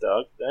business,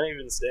 dog. Don't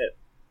even step.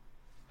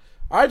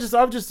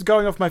 I'm just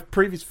going off my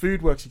previous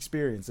Food Works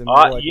experience and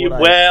how it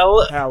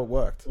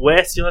worked.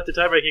 Wes, you'll have to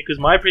tiebreak here because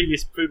my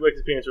previous Food Works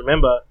experience.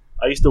 Remember.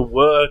 I used to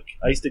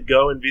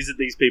go and visit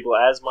these people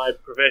as my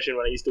profession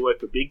when I used to work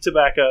for Big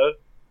Tobacco.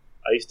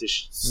 I used to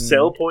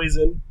sell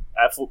poison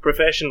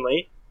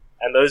professionally,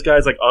 and those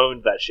guys like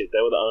owned that shit. They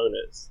were the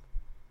owners.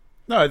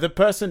 No,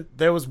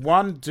 there was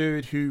one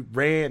dude who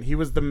ran. He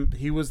was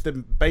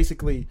the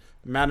basically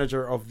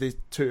manager of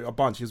a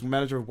bunch. He was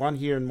manager of one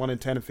here and one in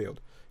Tenterfield.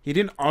 He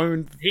didn't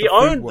own. He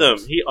owned them.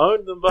 He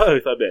owned them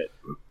both. I bet.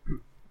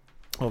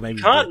 Or maybe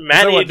you can't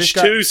manage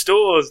two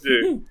stores,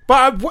 dude.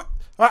 But what?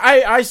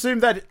 I assume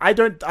that I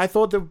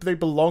thought that they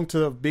belonged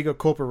to a bigger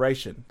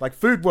corporation, like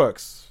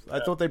Foodworks. I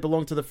thought they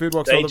belonged to the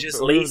Foodworks. They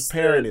just leased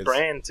the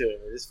brand to him.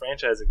 This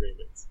franchise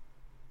agreements.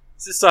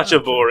 This is such a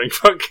boring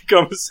fucking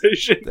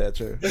conversation. Yeah,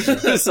 true. This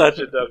is such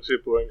a dumb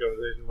shit boring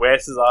conversation.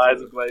 Wes's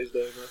eyes are glazed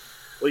over.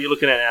 What are you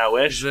looking at now,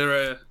 Wes?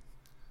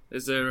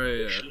 Is there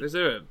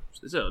a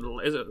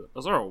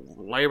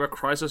labor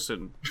crisis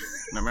in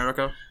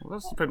America? Well,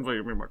 that's depends what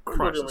you mean by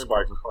crisis.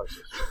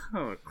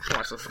 Oh,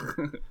 crisis.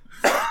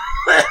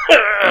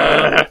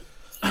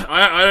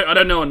 I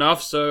don't know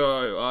enough,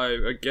 so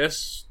I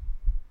guess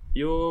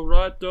you're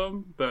right,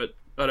 Dom, but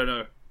I don't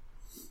know.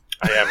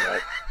 I am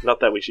right. Not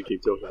that we should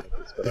keep talking about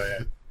this, but I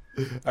am.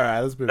 All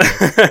right, let's move on.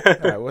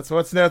 All right,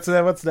 what's next?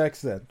 What's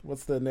next then?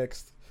 What's the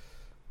next?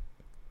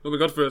 What we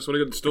got first? What do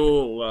we got in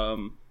stall,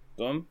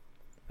 Dom?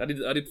 I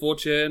did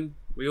 4chan.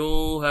 We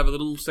all have a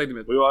little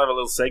segment. We all have a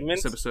little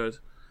segment. This episode.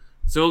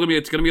 It's gonna be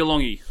a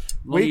longie.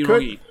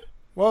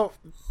 Well,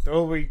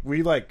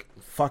 we like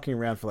fucking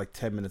around for like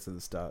 10 minutes at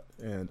the start,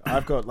 and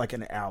I've got like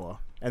an hour,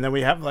 and then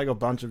we have like a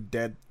bunch of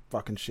dead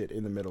fucking shit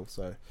in the middle.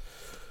 So I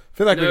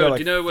feel like we got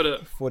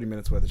like 40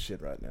 minutes worth of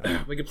shit right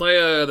now. We can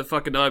play the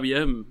fucking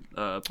IBM.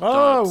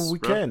 We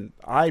can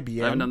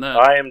IBM. I haven't done that.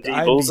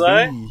 IMD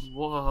Bullseye.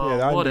 Whoa,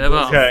 yeah, whatever.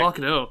 Okay.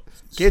 Fucking hell.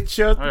 Get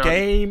your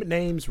game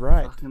names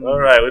right. All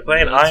right, we're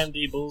playing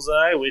IMD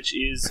Bullseye, which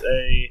is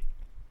a.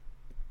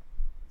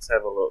 Let's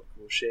have a look.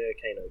 We'll share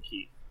Kano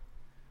key.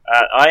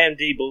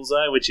 IMD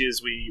Bullseye, which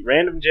is we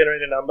random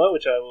generate a number,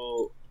 which I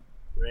will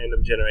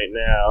random generate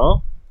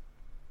now,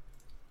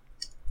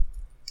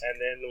 and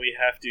then we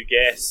have to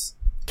guess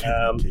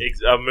a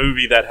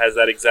movie that has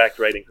that exact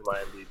rating from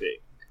IMDb.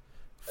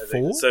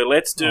 4? So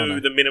let's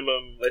do the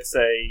minimum. Let's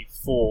say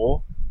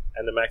 4.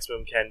 And the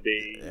maximum can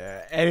be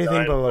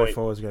anything below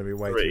 4 is going to be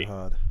way too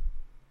hard.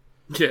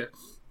 Yeah,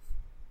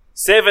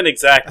 7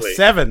 exactly. A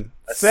 7.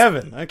 A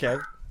 7. Okay.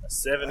 A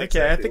 7.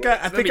 Okay. Exactly.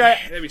 I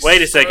think.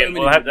 Wait a second.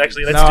 We'll have let's.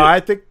 No, I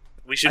think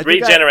we should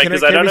regenerate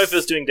because I don't know if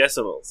it's doing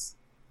decimals.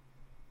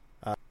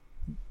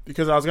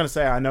 Because I was going to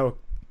say I know.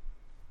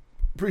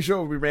 Pretty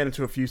sure we ran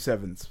into a few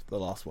 7s the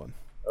last one.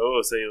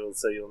 Oh, so you'll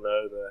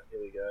know the. Here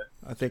we go.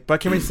 I think,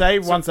 but can we say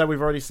ones that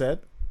we've already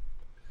said?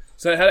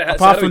 So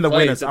apart from the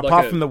winners,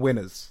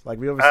 like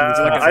we obviously.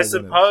 I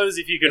suppose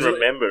if you can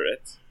remember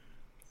it.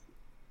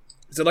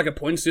 Is it like a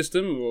point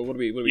system, or what do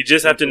we? You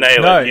just have to nail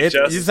it. No, you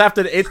just have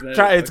to. It's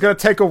going to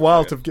take a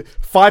while to get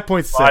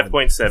 5.7.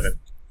 5.7.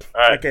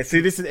 All right. Okay, see,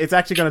 it's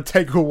actually going to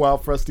take a while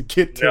for us to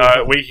get to.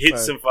 No, we hit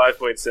some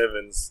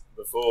 5.7s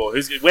before.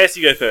 Where's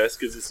you go first?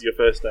 Because this is your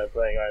first time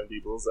playing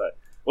IMDb Bullseye.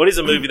 What is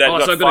a movie that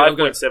got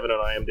 5.7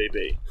 on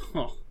IMDb?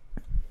 Oh.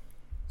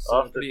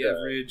 So pretty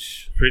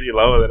average. Pretty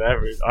lower than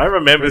average. I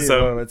remember some.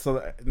 Low. It's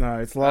lower than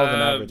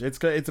average.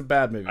 It's a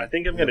bad movie. I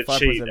think I'm going to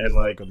cheat and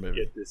like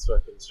get this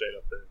fucking straight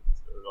off the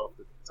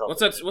top.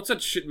 What's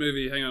that shit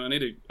movie? Hang on, I need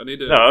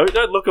to. No,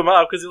 don't look them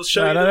up because it'll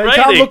show you the rating. You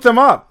can't look them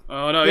up.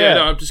 Oh no, yeah,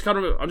 no, I just can't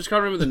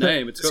remember the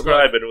name. It's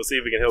describe it. And we'll see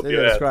if we can help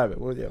you out. Describe it.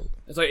 Well, yeah.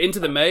 It's like Into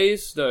the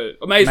Maze. No,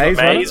 Maze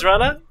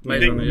Runner.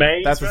 Maze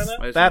Runner. That's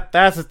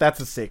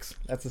a 6.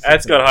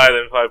 That's got higher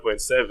than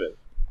 5.7.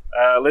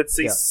 Let's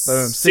see.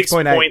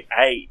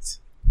 6.8.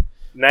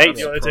 Nate, do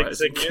you want to take a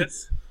second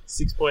guess?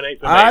 6.8.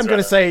 I'm going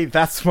to say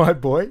That's My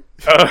Boy.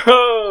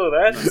 Oh,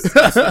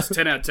 that's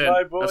 10 out of 10.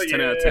 My boy, that's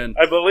 10 out of 10.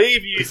 I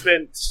believe you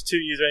spent 2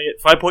 years rating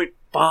it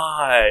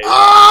 5.5.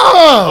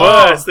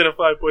 Oh! Worse than a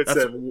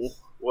 5.7.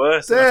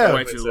 Worse than a 5.7.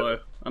 Way too low.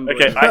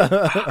 Okay,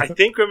 I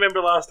think remember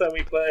last time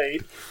we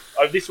played.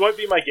 This won't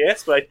be my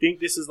guess, but I think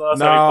this is the last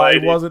time we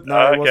played. It wasn't.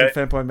 No, it wasn't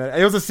Phantom Menace.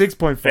 It was a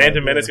 6.5.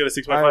 Phantom Menace got a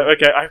 6.5.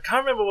 Okay, I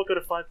can't remember what got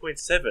a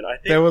 5.7. I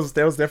think there was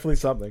definitely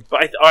something.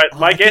 But all right,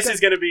 my guess is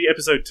going to be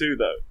episode 2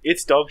 though.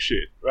 It's dog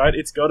shit, right?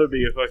 It's got to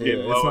be a fucking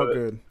lower. It's not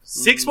good.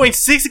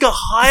 6.6. It got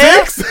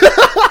higher. 6.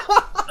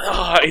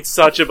 It's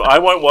such a. I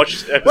won't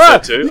watch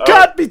episode 2. You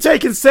can't be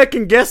taking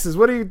second guesses.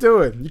 What are you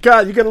doing? You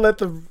can't. You got to let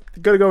them.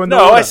 You got to go in.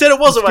 No, I said it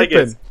wasn't my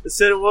guess. I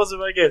said it wasn't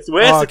my guess.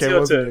 Where's okay,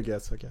 your turn? Your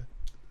guess. Okay.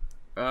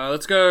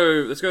 Let's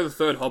go the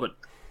third Hobbit.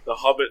 The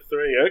Hobbit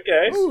 3.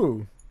 Okay.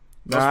 Ooh.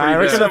 I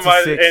reckon that's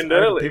a 6.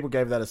 People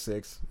gave that a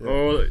 6. Yeah.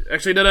 Oh,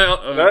 actually, no.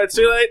 No, it's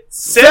too late.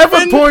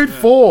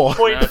 7.4.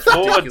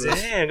 0.4.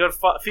 Damn, got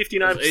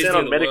 59%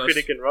 on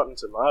Metacritic and Rotten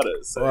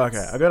Tomatoes. So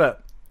okay, I gotta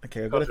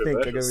think.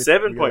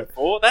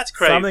 7.4. That's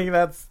crazy.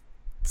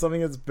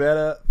 Something that's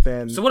better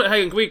than. So what?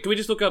 Hang on, can we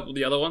just look up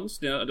the other ones?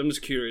 Yeah, I'm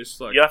just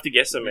curious. Like, you have to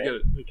guess them, man.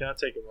 We can't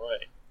take them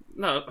away.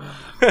 No,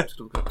 I'm just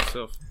look up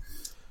myself.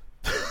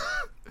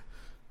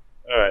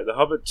 Alright, The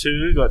Hobbit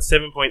 2 got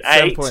 7.8.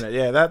 7.8,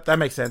 yeah, that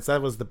makes sense.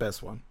 That was the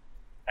best one.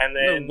 And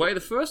then... No, wait,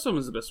 the first one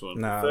was the best one.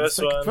 No, the first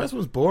one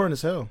was boring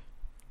as hell.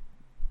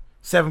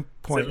 7.8.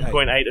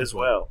 7.8 as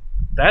well.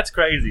 That's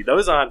crazy.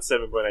 Those aren't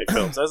 7.8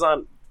 films. Those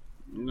aren't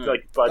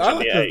like budget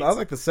the 8s. I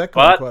like the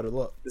second one quite a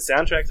lot. The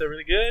soundtracks are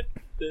really good.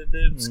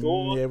 The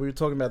score. Yeah, we were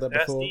talking about that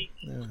before.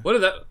 Yeah.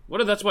 What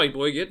did That's My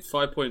Boy get?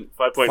 5.5.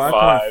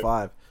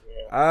 5.5.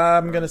 Yeah.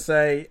 I'm gonna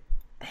say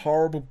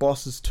Horrible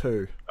Bosses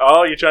 2.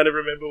 Oh, you're trying to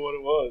remember what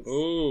it was.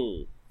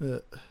 Ooh. Yeah.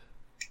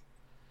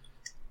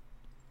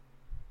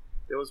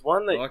 There was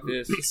one that... Like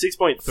this.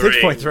 6.3.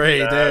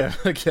 6.3, damn.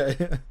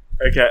 Okay.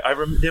 Okay,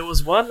 there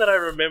was one that I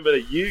remember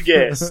that you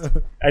guessed,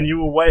 and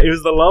you were it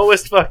was the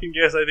lowest fucking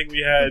guess I think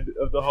we had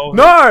of the whole...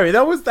 No,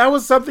 that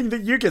was something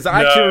that you guessed.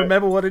 I actually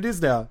remember what it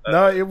is now.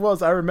 No, it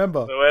was. I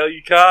remember. Well,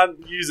 you can't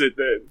use it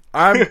then.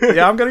 I'm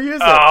gonna use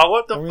it. Oh,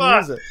 what the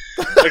fuck? Use it.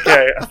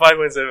 Okay, a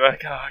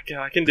 5.7.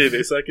 I can do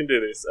this.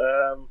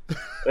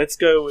 Let's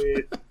go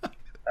with...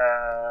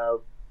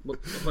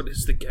 What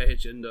is the gay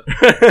agenda?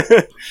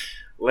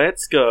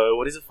 Let's go...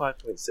 What is a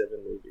 5.7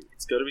 movie?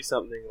 It's got to be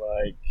something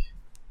like...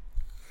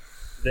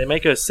 They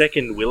make a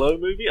second Willow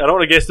movie? I don't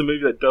want to guess the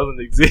movie that doesn't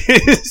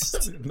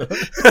exist.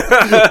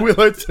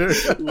 Willow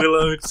 2.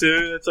 Willow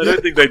 2. I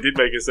don't think they did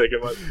make a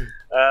second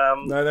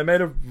one. No, they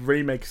made a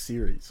remake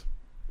series.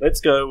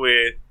 Let's go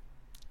with...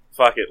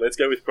 Fuck it. Let's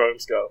go with Chrome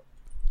Skull.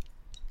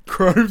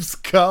 Chrome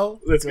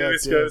Skull? Let's go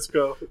with Chrome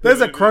Skull.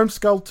 There's a Chrome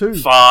Skull 2.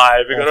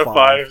 5. We got a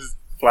 5.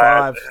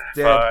 Flat. 5.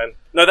 Dead. Fine.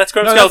 No, that's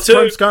Chrome Skull 2.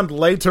 Chrome Skull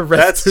Laid to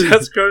Rest 2.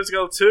 That's Chrome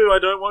Skull 2. I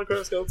don't want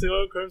Chrome Skull 2. I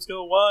want Chrome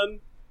Skull 1.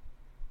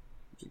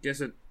 Guess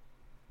it.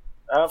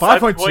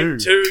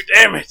 5.2.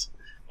 Damn it!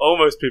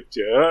 Almost pipped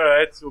you.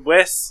 Alright,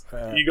 Wes,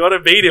 you gotta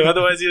beat him,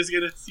 otherwise he's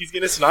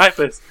gonna snipe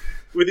us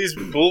with his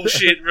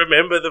bullshit.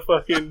 Remember the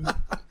fucking...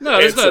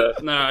 No,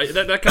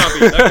 that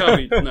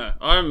can't be. No,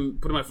 I'm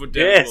putting my foot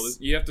down. Yes.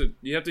 You have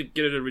to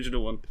get an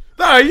original one.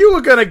 No, you were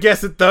gonna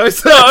guess it though,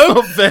 so that's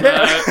not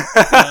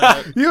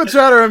fair. You were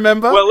trying to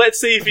remember. Well, let's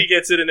see if he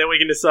gets it, and then we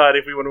can decide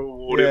if we want to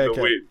award him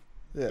the win.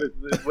 Yeah.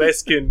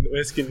 Wes can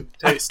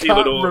steal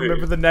it all. I can't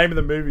remember the name of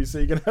the movie, so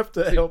you're gonna have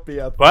to help me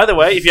out. By the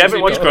way, if you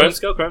haven't watched Chrome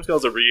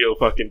Skull's a real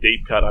fucking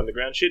deep cut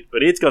underground shit,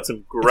 but it's got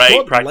some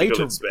great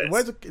practical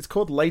specs. It's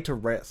called Later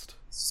Rest.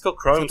 It's called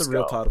Chrome That's Skull. the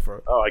real title for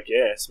it. Oh, I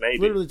guess maybe.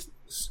 Literally,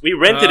 we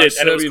rented it,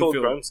 and it was Serbian called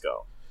film. Chrome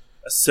Skull.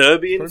 A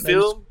Serbian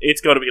film?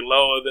 It's got to be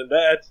lower than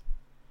that.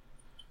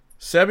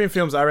 Serbian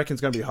films, I reckon,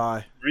 is going to be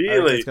high.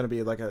 Really? It's going to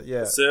be like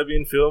a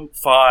Serbian film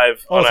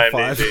 5 on it's a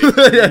IMDb.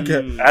 5. Yeah,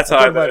 okay. That's how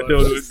I thought it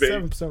would be.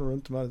 7%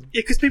 Rotten Tomatoes. Yeah,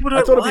 because people don't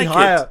I thought it'd like be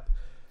higher.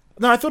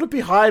 No, I thought it'd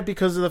be higher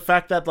because of the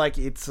fact that like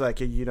it's like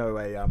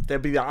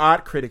there'd be the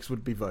art critics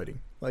would be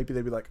voting. Like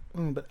they'd be like,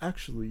 but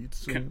actually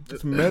it's a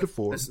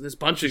metaphor. There's a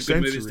bunch of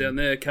good movies down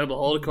there: Cannibal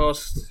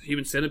Holocaust,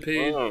 Human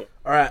Centipede. Oh.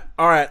 All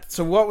right.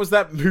 So what was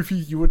that movie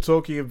you were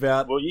talking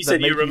about? Well, you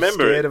said you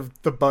remember scared it.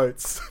 of the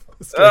boats.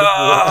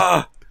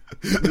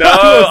 No,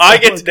 I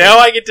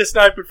get to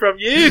snipe it from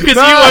you because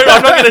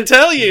I'm not going to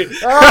tell you.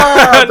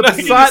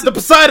 The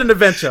Poseidon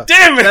Adventure.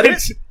 Damn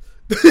it!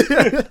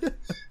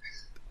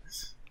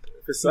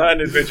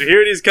 Poseidon Adventure.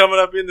 Here it is coming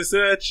up in the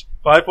search.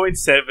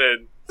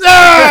 5.7.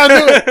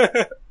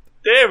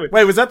 Damn it!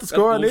 Wait, was that the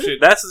score I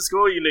needed? That's the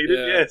score you needed.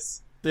 Yeah.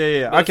 Yes.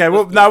 Yeah. Okay.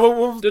 Well,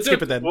 we'll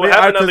skip it then. We'll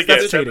have another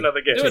guess. Have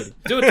another guess.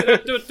 Do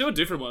a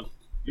different one.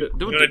 You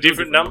want a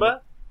different number?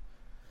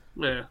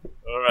 Yeah.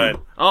 All right.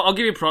 I'll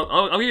give you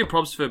I'll give you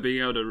props for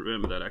being able to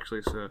remember that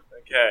actually. So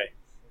okay,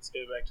 let's go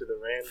back to the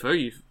random.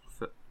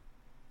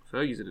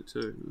 Fergie's in it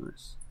too.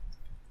 Nice.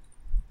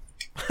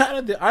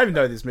 I even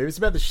know this movie. It's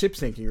about the ship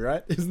sinking,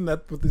 right? Isn't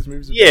that what this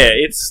movie's about? Yeah,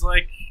 it's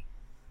like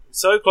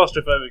so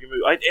claustrophobic a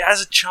movie.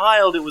 As a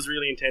child, it was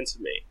really intense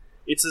for me.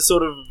 It's a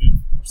sort of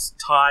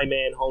Thai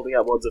man holding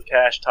up wads of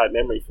cash type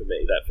memory for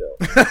me. That film.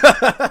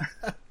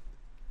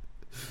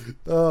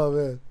 Oh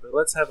man. But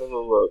let's have a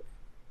little look.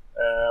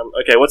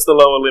 Okay, what's the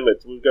lower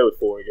limit? We'll go with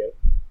 4 again.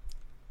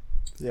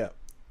 Yeah.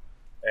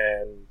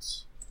 And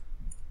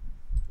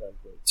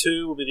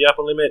 9.2 will be the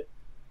upper limit.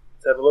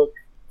 Let's have a look.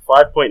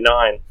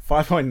 5.9.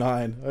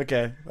 5.9.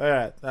 Okay. All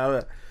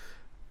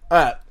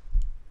right.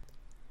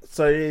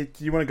 So,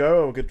 do you want to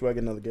go, or do I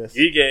get another guess?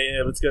 You get.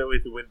 Yeah, let's go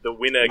with the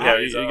winner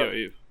carries on.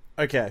 You.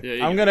 Okay.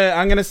 Yeah, I'm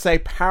gonna say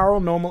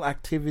Paranormal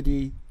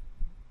Activity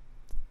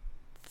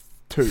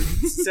 2.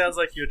 Sounds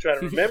like you're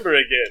trying to remember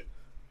again.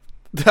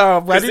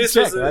 No, I didn't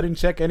check. I didn't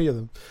check any of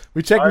them.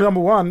 We checked number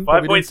 1.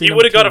 5 points. You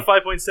would have got a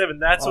 5.7.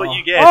 That's what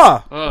you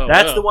guessed.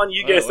 That's the one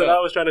you guessed that I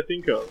was trying to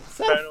think of.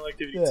 Paranormal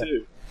Activity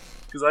 2.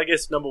 Because I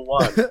guessed number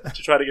 1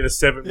 to try to get a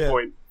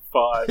 7.5.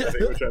 I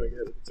think we're trying to get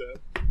at the time.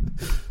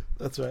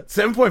 That's right.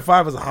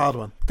 7.5 was a hard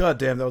one. God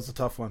damn, that was a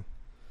tough one.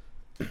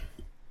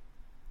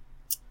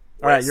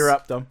 All right, you're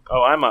up, Dom.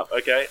 Oh, I'm up.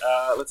 Okay,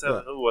 let's have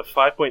a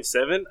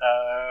 5.7.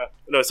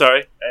 No,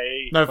 sorry,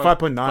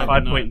 5.9.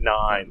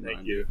 5.9.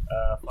 Thank you.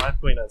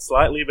 5.9,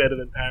 slightly better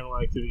than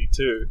Paranormal Activity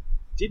 2.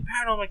 Did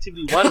Paranormal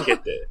Activity 1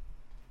 get there?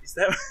 Is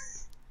that?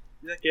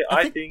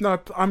 I think. No,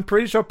 I'm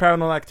pretty sure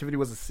Paranormal Activity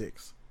was a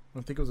 6.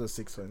 I think it was a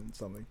 6 or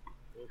something.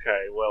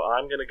 Okay, well,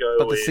 I'm gonna go.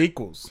 But with... the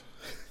sequels.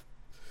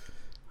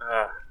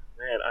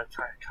 Man, I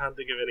can't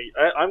think of any.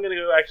 I'm gonna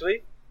go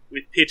actually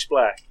with Pitch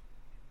Black.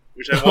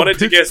 which I wanted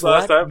to guess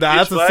last time. Nah,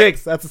 that's a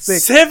 6. That's a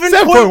 6.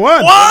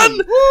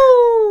 7.1!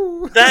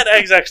 Woo! That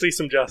is actually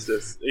some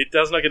justice. It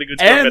does not get a good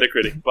score on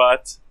Metacritic,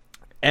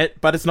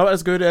 but it's not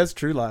as good as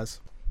True Lies.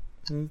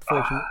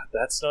 Unfortunately.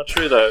 That's not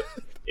true, though.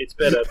 It's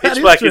better. That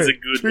Pitch Black true. is a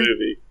good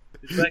movie.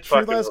 Pitch Black True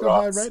fucking Lies got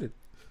high rocks. rated.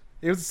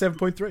 It was a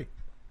 7.3.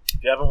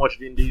 If you haven't watched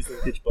Vin Diesel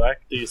and Pitch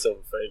Black, do yourself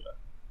a favour.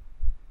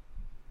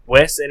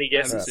 Wes, any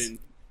guesses?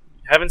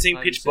 Haven't seen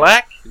Pitch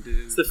Black?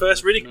 It's the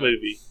first Riddick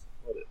movie.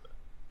 Whatever.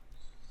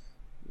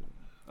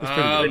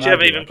 But you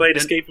haven't even played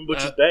Escape from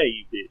Butcher's Bay,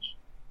 you bitch.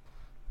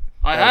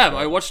 I have.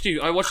 I watched you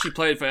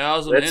play it for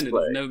hours on end, and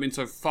I've never been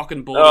so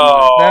fucking bored.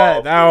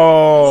 Whoa.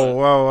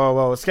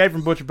 Escape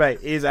from Butcher Bay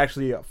is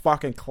actually a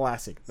fucking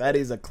classic. That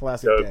is a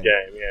classic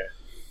game, yeah.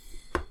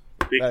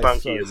 Big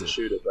funky as a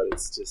shooter, but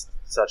it's just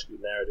such a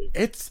good narrative.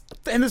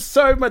 And there's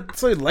so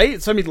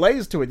many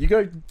layers to it. You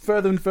go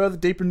further and further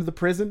deeper into the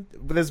prison,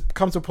 but there's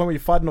comes to a point where you're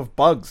fighting off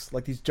bugs,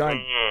 like these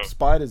giant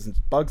spiders and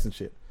bugs and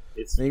shit.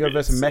 And you go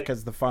versus Mecha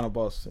as the final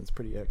boss. It's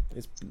pretty. And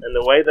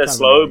the way the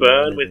slow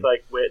burn with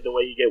the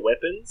way you get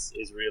weapons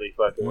is really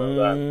fucking well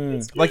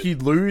done. Like you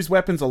lose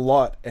weapons a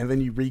lot and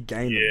then you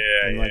regain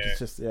them. It's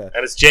just and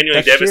it's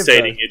genuinely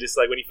devastating. You're just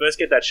like when you first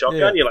get that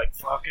shotgun, you're like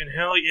fucking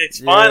hell,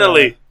 it's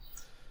finally.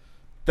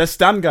 The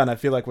stun gun, I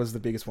feel like, was the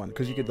biggest one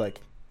because you could I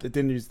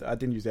didn't use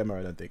ammo,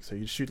 I don't think. So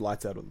you shoot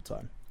lights out all the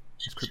time.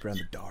 Just creep around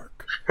the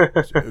dark. So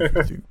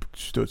everything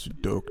starts in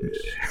darkness.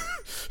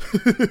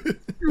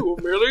 You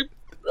merely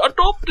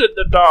adopted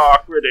the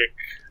dark, Riddick.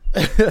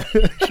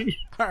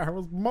 I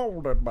was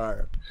molded by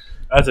it.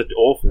 That's an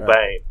awful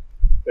bane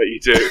that you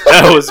do.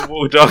 That was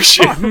war dog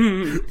shit.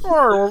 I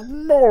was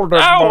molded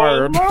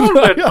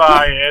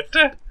by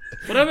it.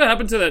 Whatever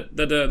happened to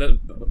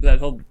that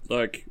whole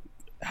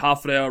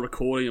half an hour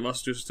recording of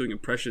us just doing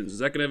impressions? Is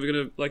that ever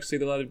gonna see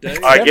the light of day?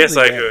 I guess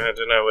I could. I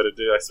don't know what to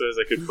do. I suppose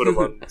I could put them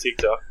on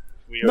TikTok.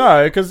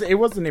 No, because it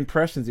wasn't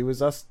impressions. It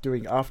was us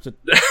doing after.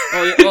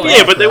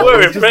 Yeah, but they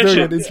were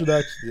impressions.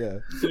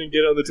 Didn't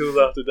get on the Tools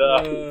After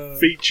Dark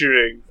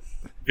featuring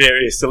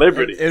various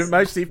celebrities. It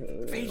mostly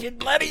featured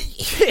bloody.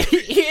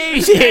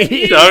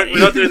 No, we're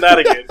not doing that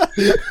again.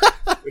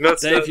 We're not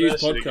Dave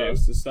Hughes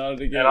podcast. It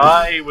started again. And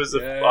I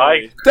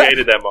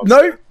created that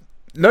monster.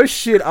 No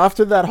shit.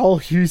 After that whole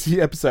Hughesy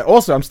episode.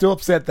 Also, I'm still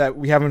upset that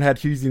we haven't had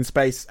Hughesy in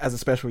Space as a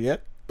special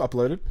yet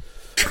uploaded.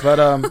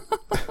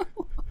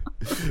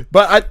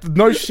 But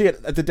no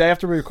shit. The day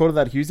after we recorded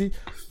that Hughesy,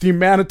 the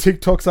amount of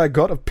TikToks I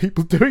got of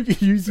people doing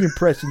Hughesy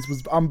impressions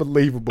was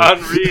unbelievable.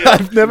 Unreal.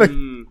 I've never.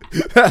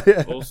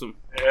 Awesome.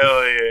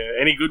 Hell yeah!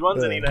 Any good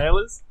ones? Any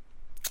nailers?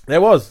 There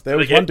was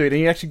one dude,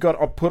 and he actually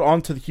got put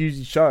onto the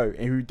Hughesy show,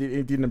 and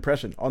he did an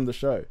impression on the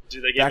show.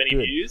 Did they get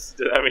many views?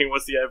 I mean,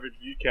 what's the average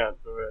view count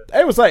for it?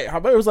 It was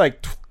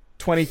like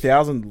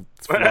 20,000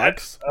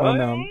 likes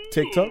on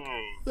TikTok.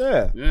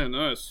 Yeah,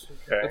 nice.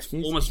 Okay. That's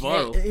almost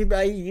viral.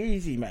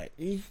 Easy, mate.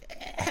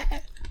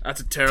 That's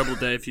a terrible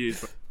Dave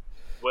Hughes.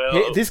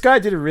 Well, this guy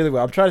did it really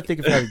well. I'm trying to think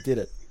of how he did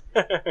it.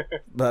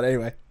 But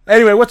anyway,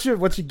 what's your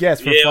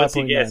guess for 5.9? What's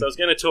your guess? I was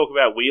going to talk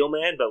about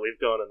Wheelman, but we've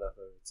gone enough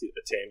of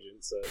a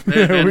tangent. So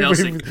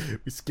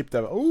we skipped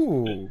over.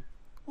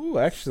 Ooh,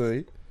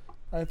 actually,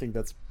 I think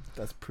that's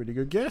a pretty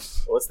good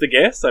guess. What's the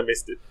guess? I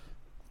missed it.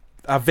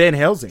 Van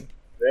Helsing.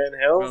 Van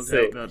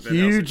Helsing.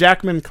 Hugh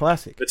Jackman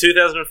classic. The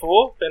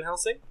 2004 Van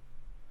Helsing?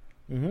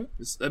 Mm-hmm.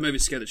 That movie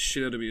scared the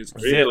shit out of me.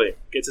 Really?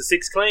 Gets a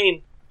 6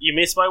 clean. You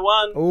missed by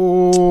 1.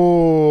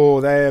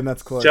 Oh, damn,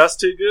 that's close. Just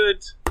too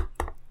good.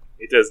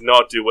 It does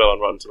not do well on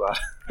Rotten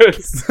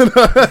Tomatoes.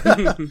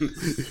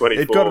 24.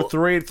 It got a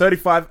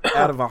 35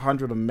 out of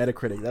 100 on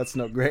Metacritic. That's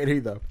not great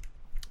either.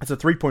 It's a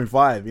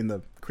 3.5 in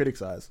the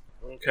critics' eyes.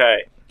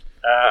 Okay.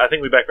 I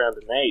think we're back around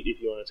to Nate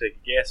if you want to take a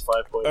guess.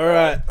 5.9.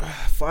 Alright,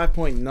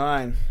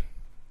 5.9.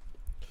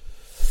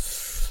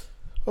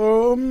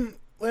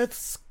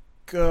 Let's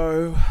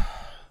go.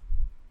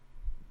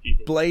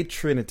 Blade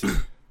Trinity.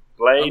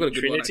 Blade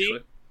Trinity?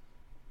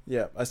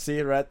 Yeah, I see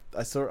it right.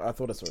 I thought I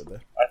saw it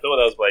there. I thought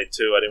that was Blade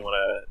 2. I didn't want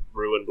to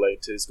ruin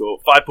Blade 2's score.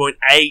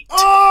 5.8.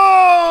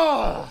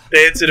 Oh!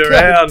 Dancing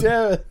around.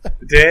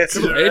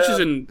 Dancing around. H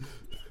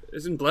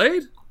is in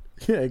Blade?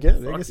 Yeah, I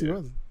guess he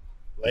was.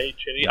 Blade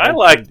Trinity. I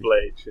liked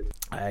Blade Trinity.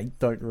 I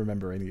don't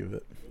remember any of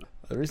it.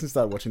 I recently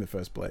started watching the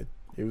first Blade.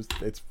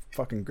 It's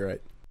fucking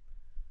great.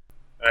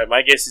 Alright,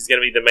 my guess is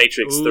going to be The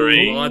Matrix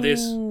 3. Like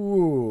this.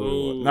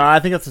 Ooh. No, I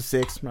think that's a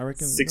 6. I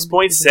reckon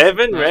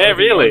 6.7?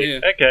 Really?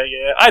 Okay,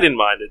 yeah. I didn't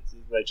mind it.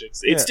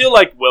 Matrix. It's still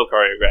well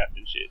choreographed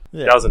and shit.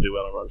 Yeah. It doesn't do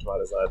well on Rotten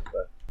Tomatoes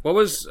either.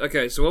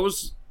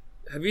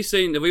 Have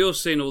we all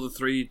seen all the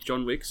 3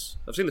 John Wicks?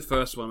 I've seen the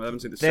first one, but I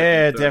haven't seen the second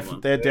and third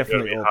one. They're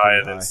definitely all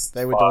higher pretty high. than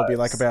They would all be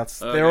like about...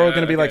 they're all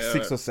going to be like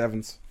 6 or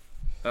 7s.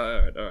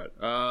 Alright.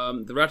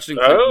 The Ratchet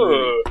and Clank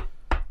movie.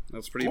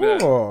 That's pretty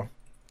bad. Oh.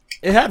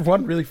 It had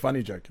one really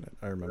funny joke in it,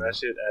 I remember.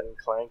 Ratchet and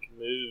Clank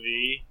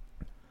movie.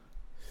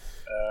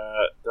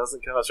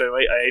 Doesn't come up straight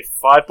away. A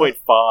 5.5.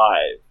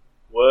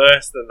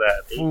 Worse than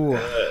that. Even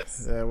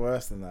worse. Yeah,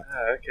 worse than that.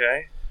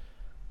 Okay.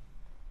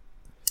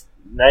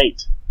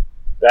 Nate.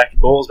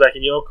 Balls back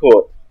in your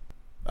court.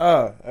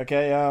 Oh,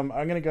 okay. I'm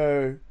gonna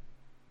go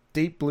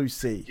Deep Blue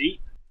Sea.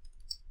 Deep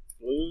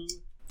Blue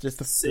Just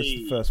the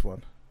Sea. first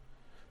one.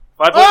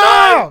 5.9.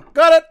 Oh,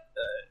 got it.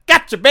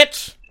 Gotcha,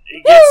 bitch.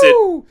 He gets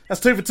Woo!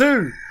 That's 2 for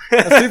 2.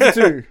 That's 2 for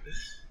 2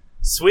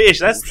 Swish,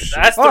 that's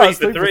 3 that's for 3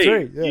 for 3.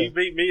 3, yeah. You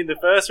beat me in the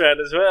first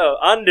round as well.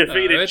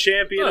 Undefeated No,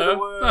 champion of the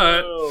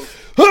world.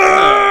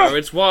 No,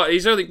 it's what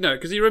he's only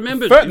because he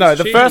remembered. No,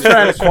 the first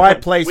round of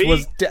Quiet Place We-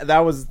 was that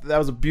was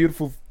a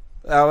beautiful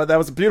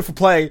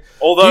play.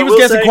 Although he was I will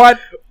guessing say, Quiet.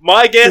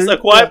 my guess, A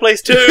Quiet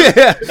Place 2.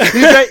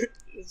 Yeah,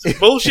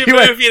 Bullshit He move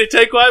went- for you to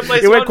take Quiet Place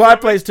he 1. went Quiet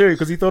Place 2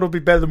 because he thought it would be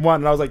better than 1,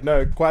 and I was like,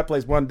 no, Quiet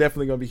Place 1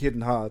 definitely gonna be hitting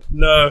hard.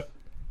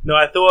 No,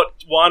 I thought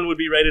 1 would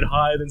be rated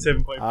higher than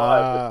 7.5,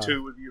 but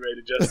 2 would be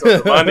rated just on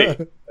the money.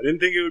 I didn't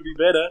think it would be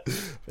better.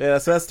 Yeah,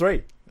 so that's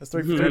 3. That's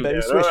 3 for 3, baby.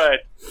 Yeah, Swish. alright.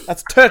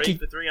 That's 3 turkey.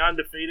 for 3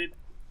 undefeated.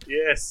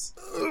 Yes.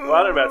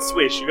 What about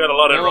Swish? You got a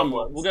lot of Go one wrong more.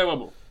 ones. We'll go one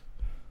more.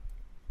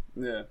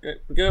 Yeah,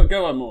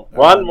 go one more.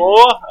 One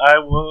more? I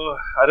will.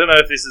 I don't know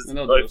if this is I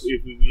know like, those.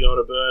 if we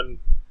want to burn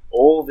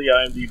all the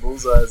IMD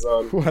bullseyes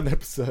on 1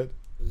 episode.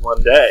 in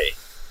one day.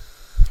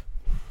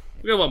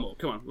 We'll go one more.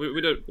 Come on, we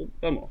don't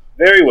one more.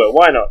 Very well.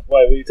 Why not?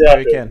 Why we Yeah, have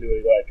we to can. do what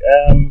we like.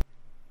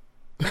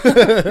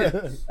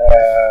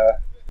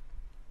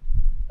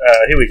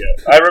 Here we go.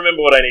 I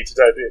remember what I need to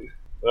type in.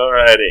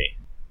 Alrighty.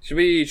 Should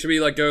we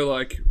like go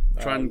like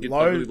try and get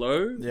low? really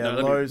low? Yeah, that'd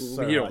be- lows. we'll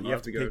So be here hard. all You night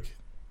have to to go. pick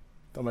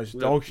the most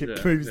Yeah, dog shit yeah,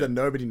 movies yeah. that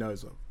nobody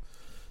knows of.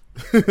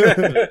 Yeah,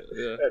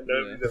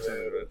 Nobody's that's ever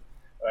heard right. of it.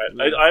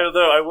 Alright.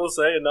 Although I will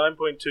say a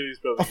 9.2 is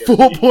probably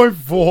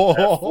 4.4.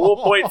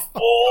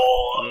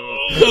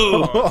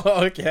 4.4.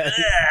 Okay.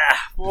 Yeah,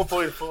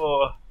 4.4.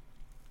 We'll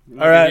be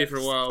Alright. here for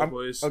a while,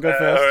 boys. I'll go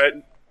first. Alright.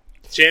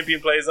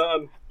 Champion plays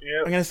on.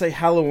 Yeah. I'm gonna say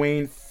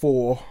Halloween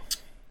 4.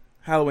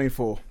 Halloween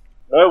 4.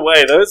 No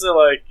way. Those are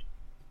like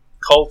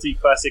culty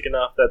classic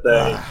enough that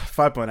they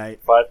 5.8.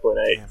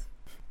 5.8. Damn.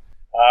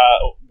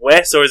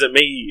 Wes, or is it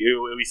me?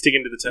 Are we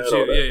sticking to the That's turn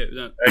you, order? yeah,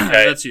 no.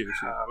 Okay. That's you.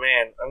 Oh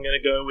man, I'm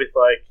gonna go with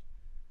like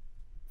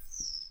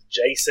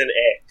Jason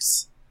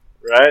X,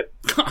 right?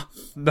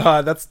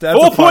 No, that's a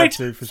 4.4.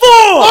 5.2 for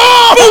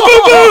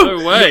sure.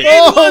 No way.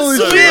 Holy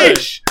No shit.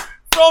 Fish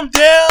from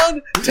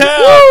downtown,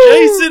 Woo!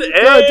 Jason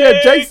X. No,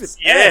 yeah, Jason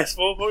Yes,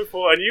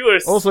 4.4. And you were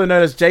Also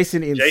known as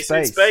Jason in Jason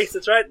in Space. Space.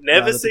 That's right.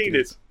 Never I don't think seen it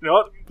it. is.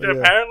 Not But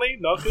yeah. apparently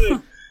not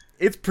good.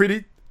 It's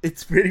pretty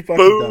fucking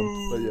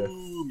dumb. But yeah.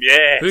 Boom.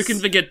 Yes. Who can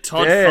forget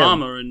Todd Damn,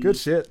 Farmer and good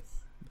shit.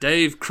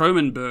 Dave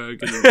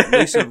Cronenberg and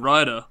Lisa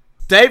Ryder?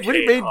 Dave, what do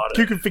you Hey, mean? harder.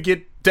 Who can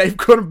forget? Dave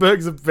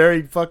Cronenberg's a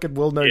very fucking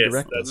well-known Yes,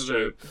 director. that's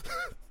true.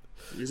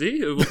 Is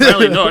he? Well,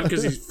 apparently not,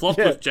 because he's flopped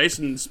Yeah. with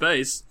Jason in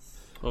Space,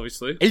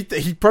 obviously.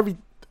 He probably,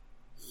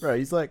 bro.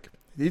 He's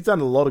done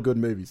a lot of good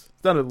movies.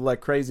 He's done a like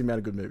crazy amount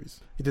of good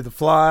movies. He did The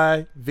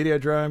Fly,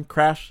 Videodrome,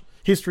 Crash,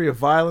 History of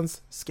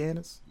Violence,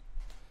 Scanners,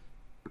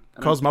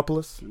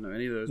 Cosmopolis, I don't know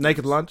any of those.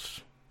 Naked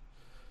Lunch.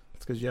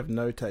 It's because you have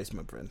no taste,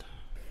 my friend.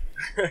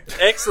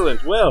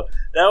 Excellent. Well,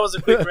 that was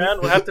a quick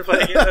round. We'll have to play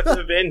again. We'll have to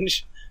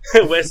avenge.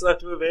 Wes will have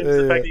to avenge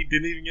the fact he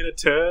didn't even get a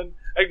turn.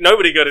 Like,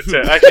 nobody got a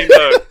turn. Actually,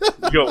 no.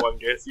 You got one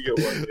guess.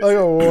 I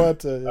got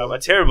water. Yeah. A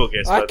terrible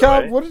guess, by I the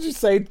can't. way. What did you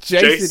say?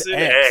 Jason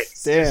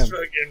X. Damn. Just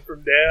fucking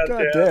from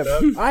downtown. God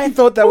damn. I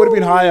thought that would have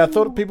been higher. I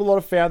thought people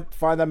would have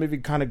find that movie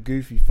kind of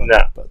goofy funny. No.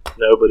 But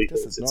Nobody Guess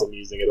thinks it's it's not.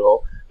 amusing at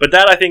all. But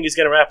that, I think, is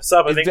going to wrap us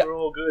up. I think that- we're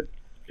all good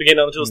for getting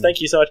on the tools. Thank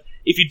you so much.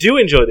 If you do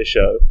enjoy the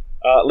show,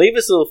 leave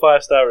us a little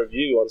 5-star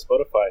review on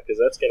Spotify, because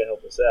that's going to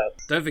help us out.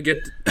 Don't forget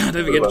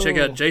to check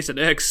out Jason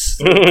X,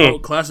 the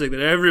cult classic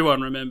that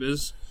everyone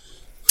remembers.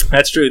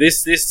 That's true.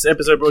 This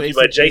episode brought to you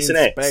by Jason Jason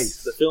in X,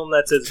 Space. the film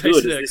that's as Jason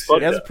good as X. this he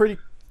podcast. has a pretty.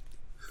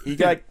 He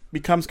like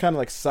becomes kind of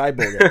like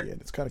cyborg at the end.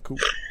 It's kind of cool.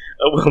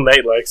 Oh, well,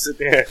 Nate likes it.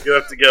 Yeah, you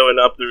have to go and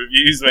up the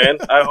reviews, man.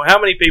 How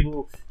many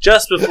people,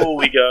 just before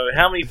we go,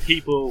 how many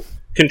people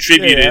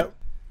contributed Yeah.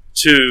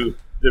 to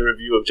the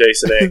review of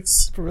Jason X?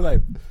 It's probably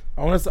like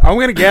I'm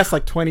gonna guess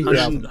like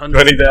 20,000.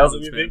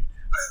 20,000, you think?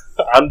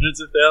 Hundreds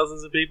of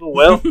thousands of people?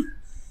 Well,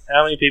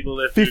 how many people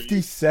left?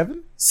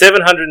 57.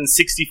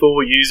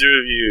 764 user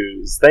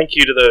reviews. Thank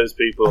you to those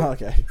people. Oh,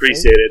 okay.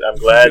 Appreciate it. I'm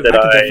glad that I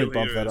could I definitely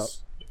bump that up.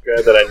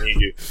 glad that I knew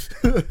you.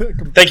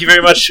 Thank you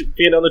very much for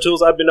being on the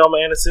tools. I've been Norma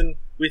Anderson.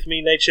 With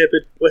me, Nate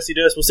Shepherd, Wesley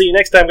Durst. We'll see you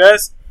next time,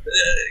 guys.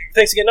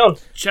 Thanks for getting on.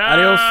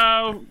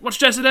 Ciao! Watch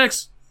Jason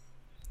X!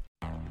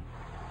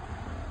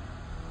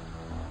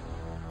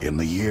 In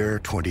the year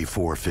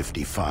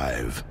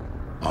 2455,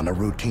 on a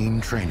routine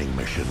training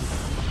mission,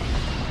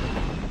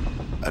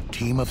 a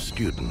team of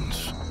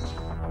students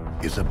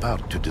is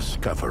about to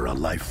discover a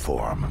life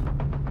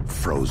form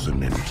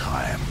frozen in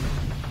time.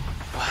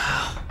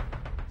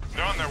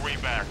 They're on their way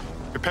back.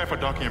 Prepare for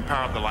docking and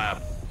power up the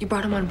lab. You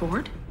brought him on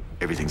board?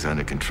 Everything's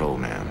under control,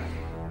 ma'am.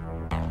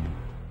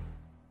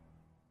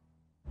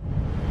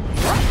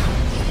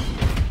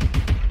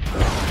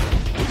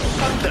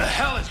 What the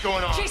hell is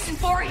going on? Jason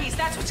Voorhees,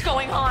 that's what's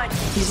going on.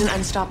 He's an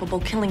unstoppable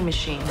killing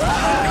machine.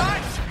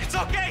 Guys, it's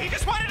okay. He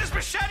just wanted his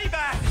machete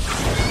back.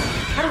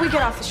 How do we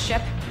get off the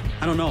ship?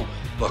 I don't know.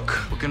 Look,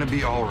 we're gonna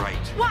be all right.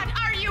 What,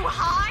 are you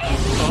high?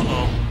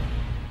 Uh-oh.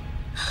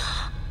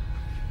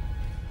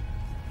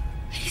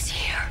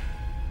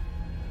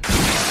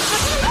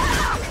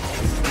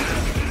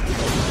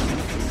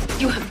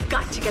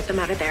 them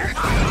out of there.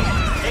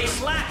 Hey,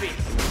 Slappy!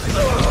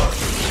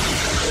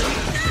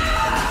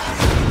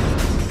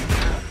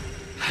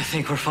 I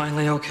think we're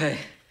finally okay.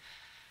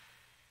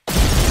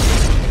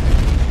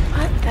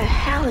 What the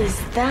hell is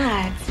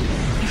that?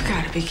 You've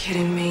got to be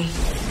kidding me.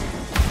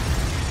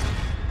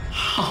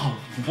 Oh,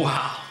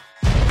 wow.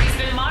 He's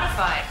been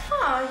modified.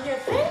 Oh, you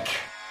think?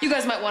 You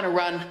guys might want to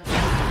run.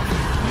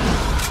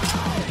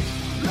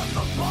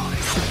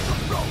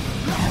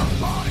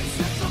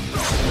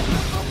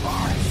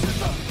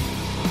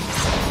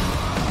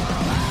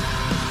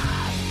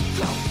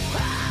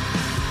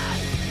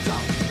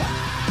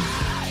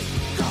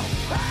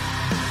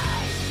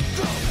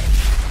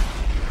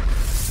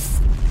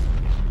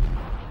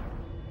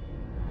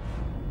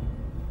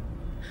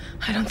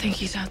 I don't think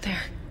he's out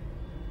there.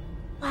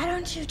 Why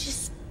don't you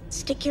just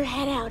stick your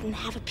head out and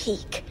have a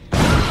peek?